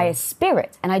in a higher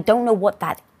spirit, and I don't know what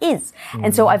that is.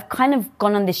 And so I've kind of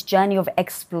gone on this journey of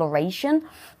exploration,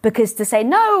 because to say,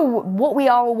 no, what we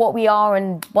are,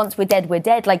 and once we're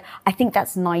dead, like, I think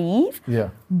that's naive.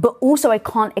 But also I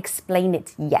can't explain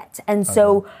it yet. And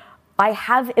so I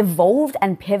have evolved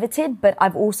and pivoted, but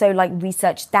I've also like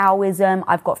researched Taoism.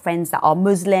 I've got friends that are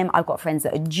Muslim. I've got friends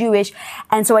that are Jewish.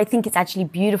 And so I think it's actually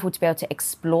beautiful to be able to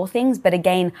explore things. But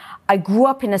again, I grew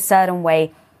up in a certain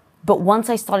way. But once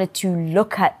I started to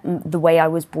look at the way I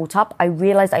was brought up, I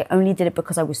realized I only did it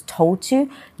because I was told to,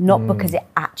 not because it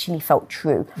actually felt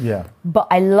true. But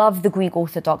I love the Greek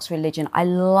Orthodox religion. I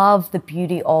love the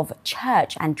beauty of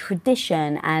church and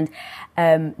tradition. And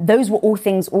those were all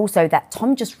things also that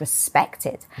Tom just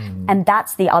respected. And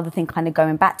that's the other thing, kind of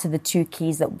going back to the two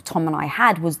keys that Tom and I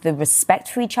had, was the respect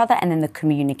for each other and then the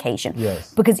communication.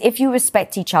 Because if you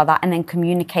respect each other and then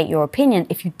communicate your opinion,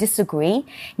 if you disagree,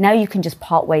 now you can just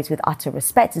part ways with utter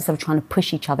respect instead of trying to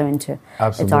push each other into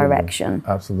a direction.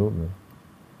 Absolutely.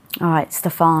 All right,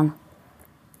 Stefan.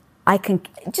 I can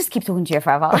just keep talking to you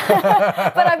forever,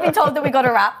 but I've been told that we got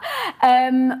to wrap.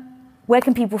 Where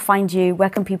can people find you? Where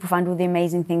can people find all the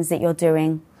amazing things that you're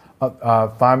doing?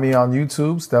 Find me on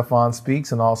YouTube, Stefan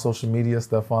Speaks, and all social media,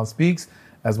 Stefan Speaks,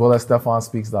 as well as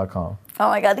stefanspeaks.com. Oh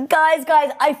my God. Guys,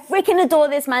 I freaking adore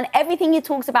this man. Everything he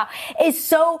talks about is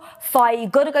so fire. You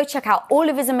got to go check out all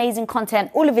of his amazing content,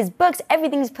 all of his books,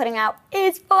 everything he's putting out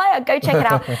is fire. Go check it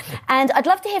out. And I'd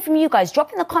love to hear from you guys.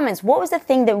 Drop in the comments. What was the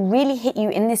thing that really hit you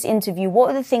in this interview? What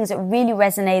were the things that really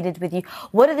resonated with you?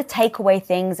 What are the takeaway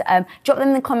things? Drop them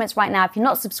in the comments right now. If you're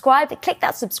not subscribed, click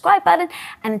that subscribe button.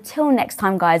 And until next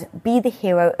time, guys, be the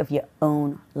hero of your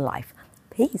own life.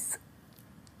 Peace.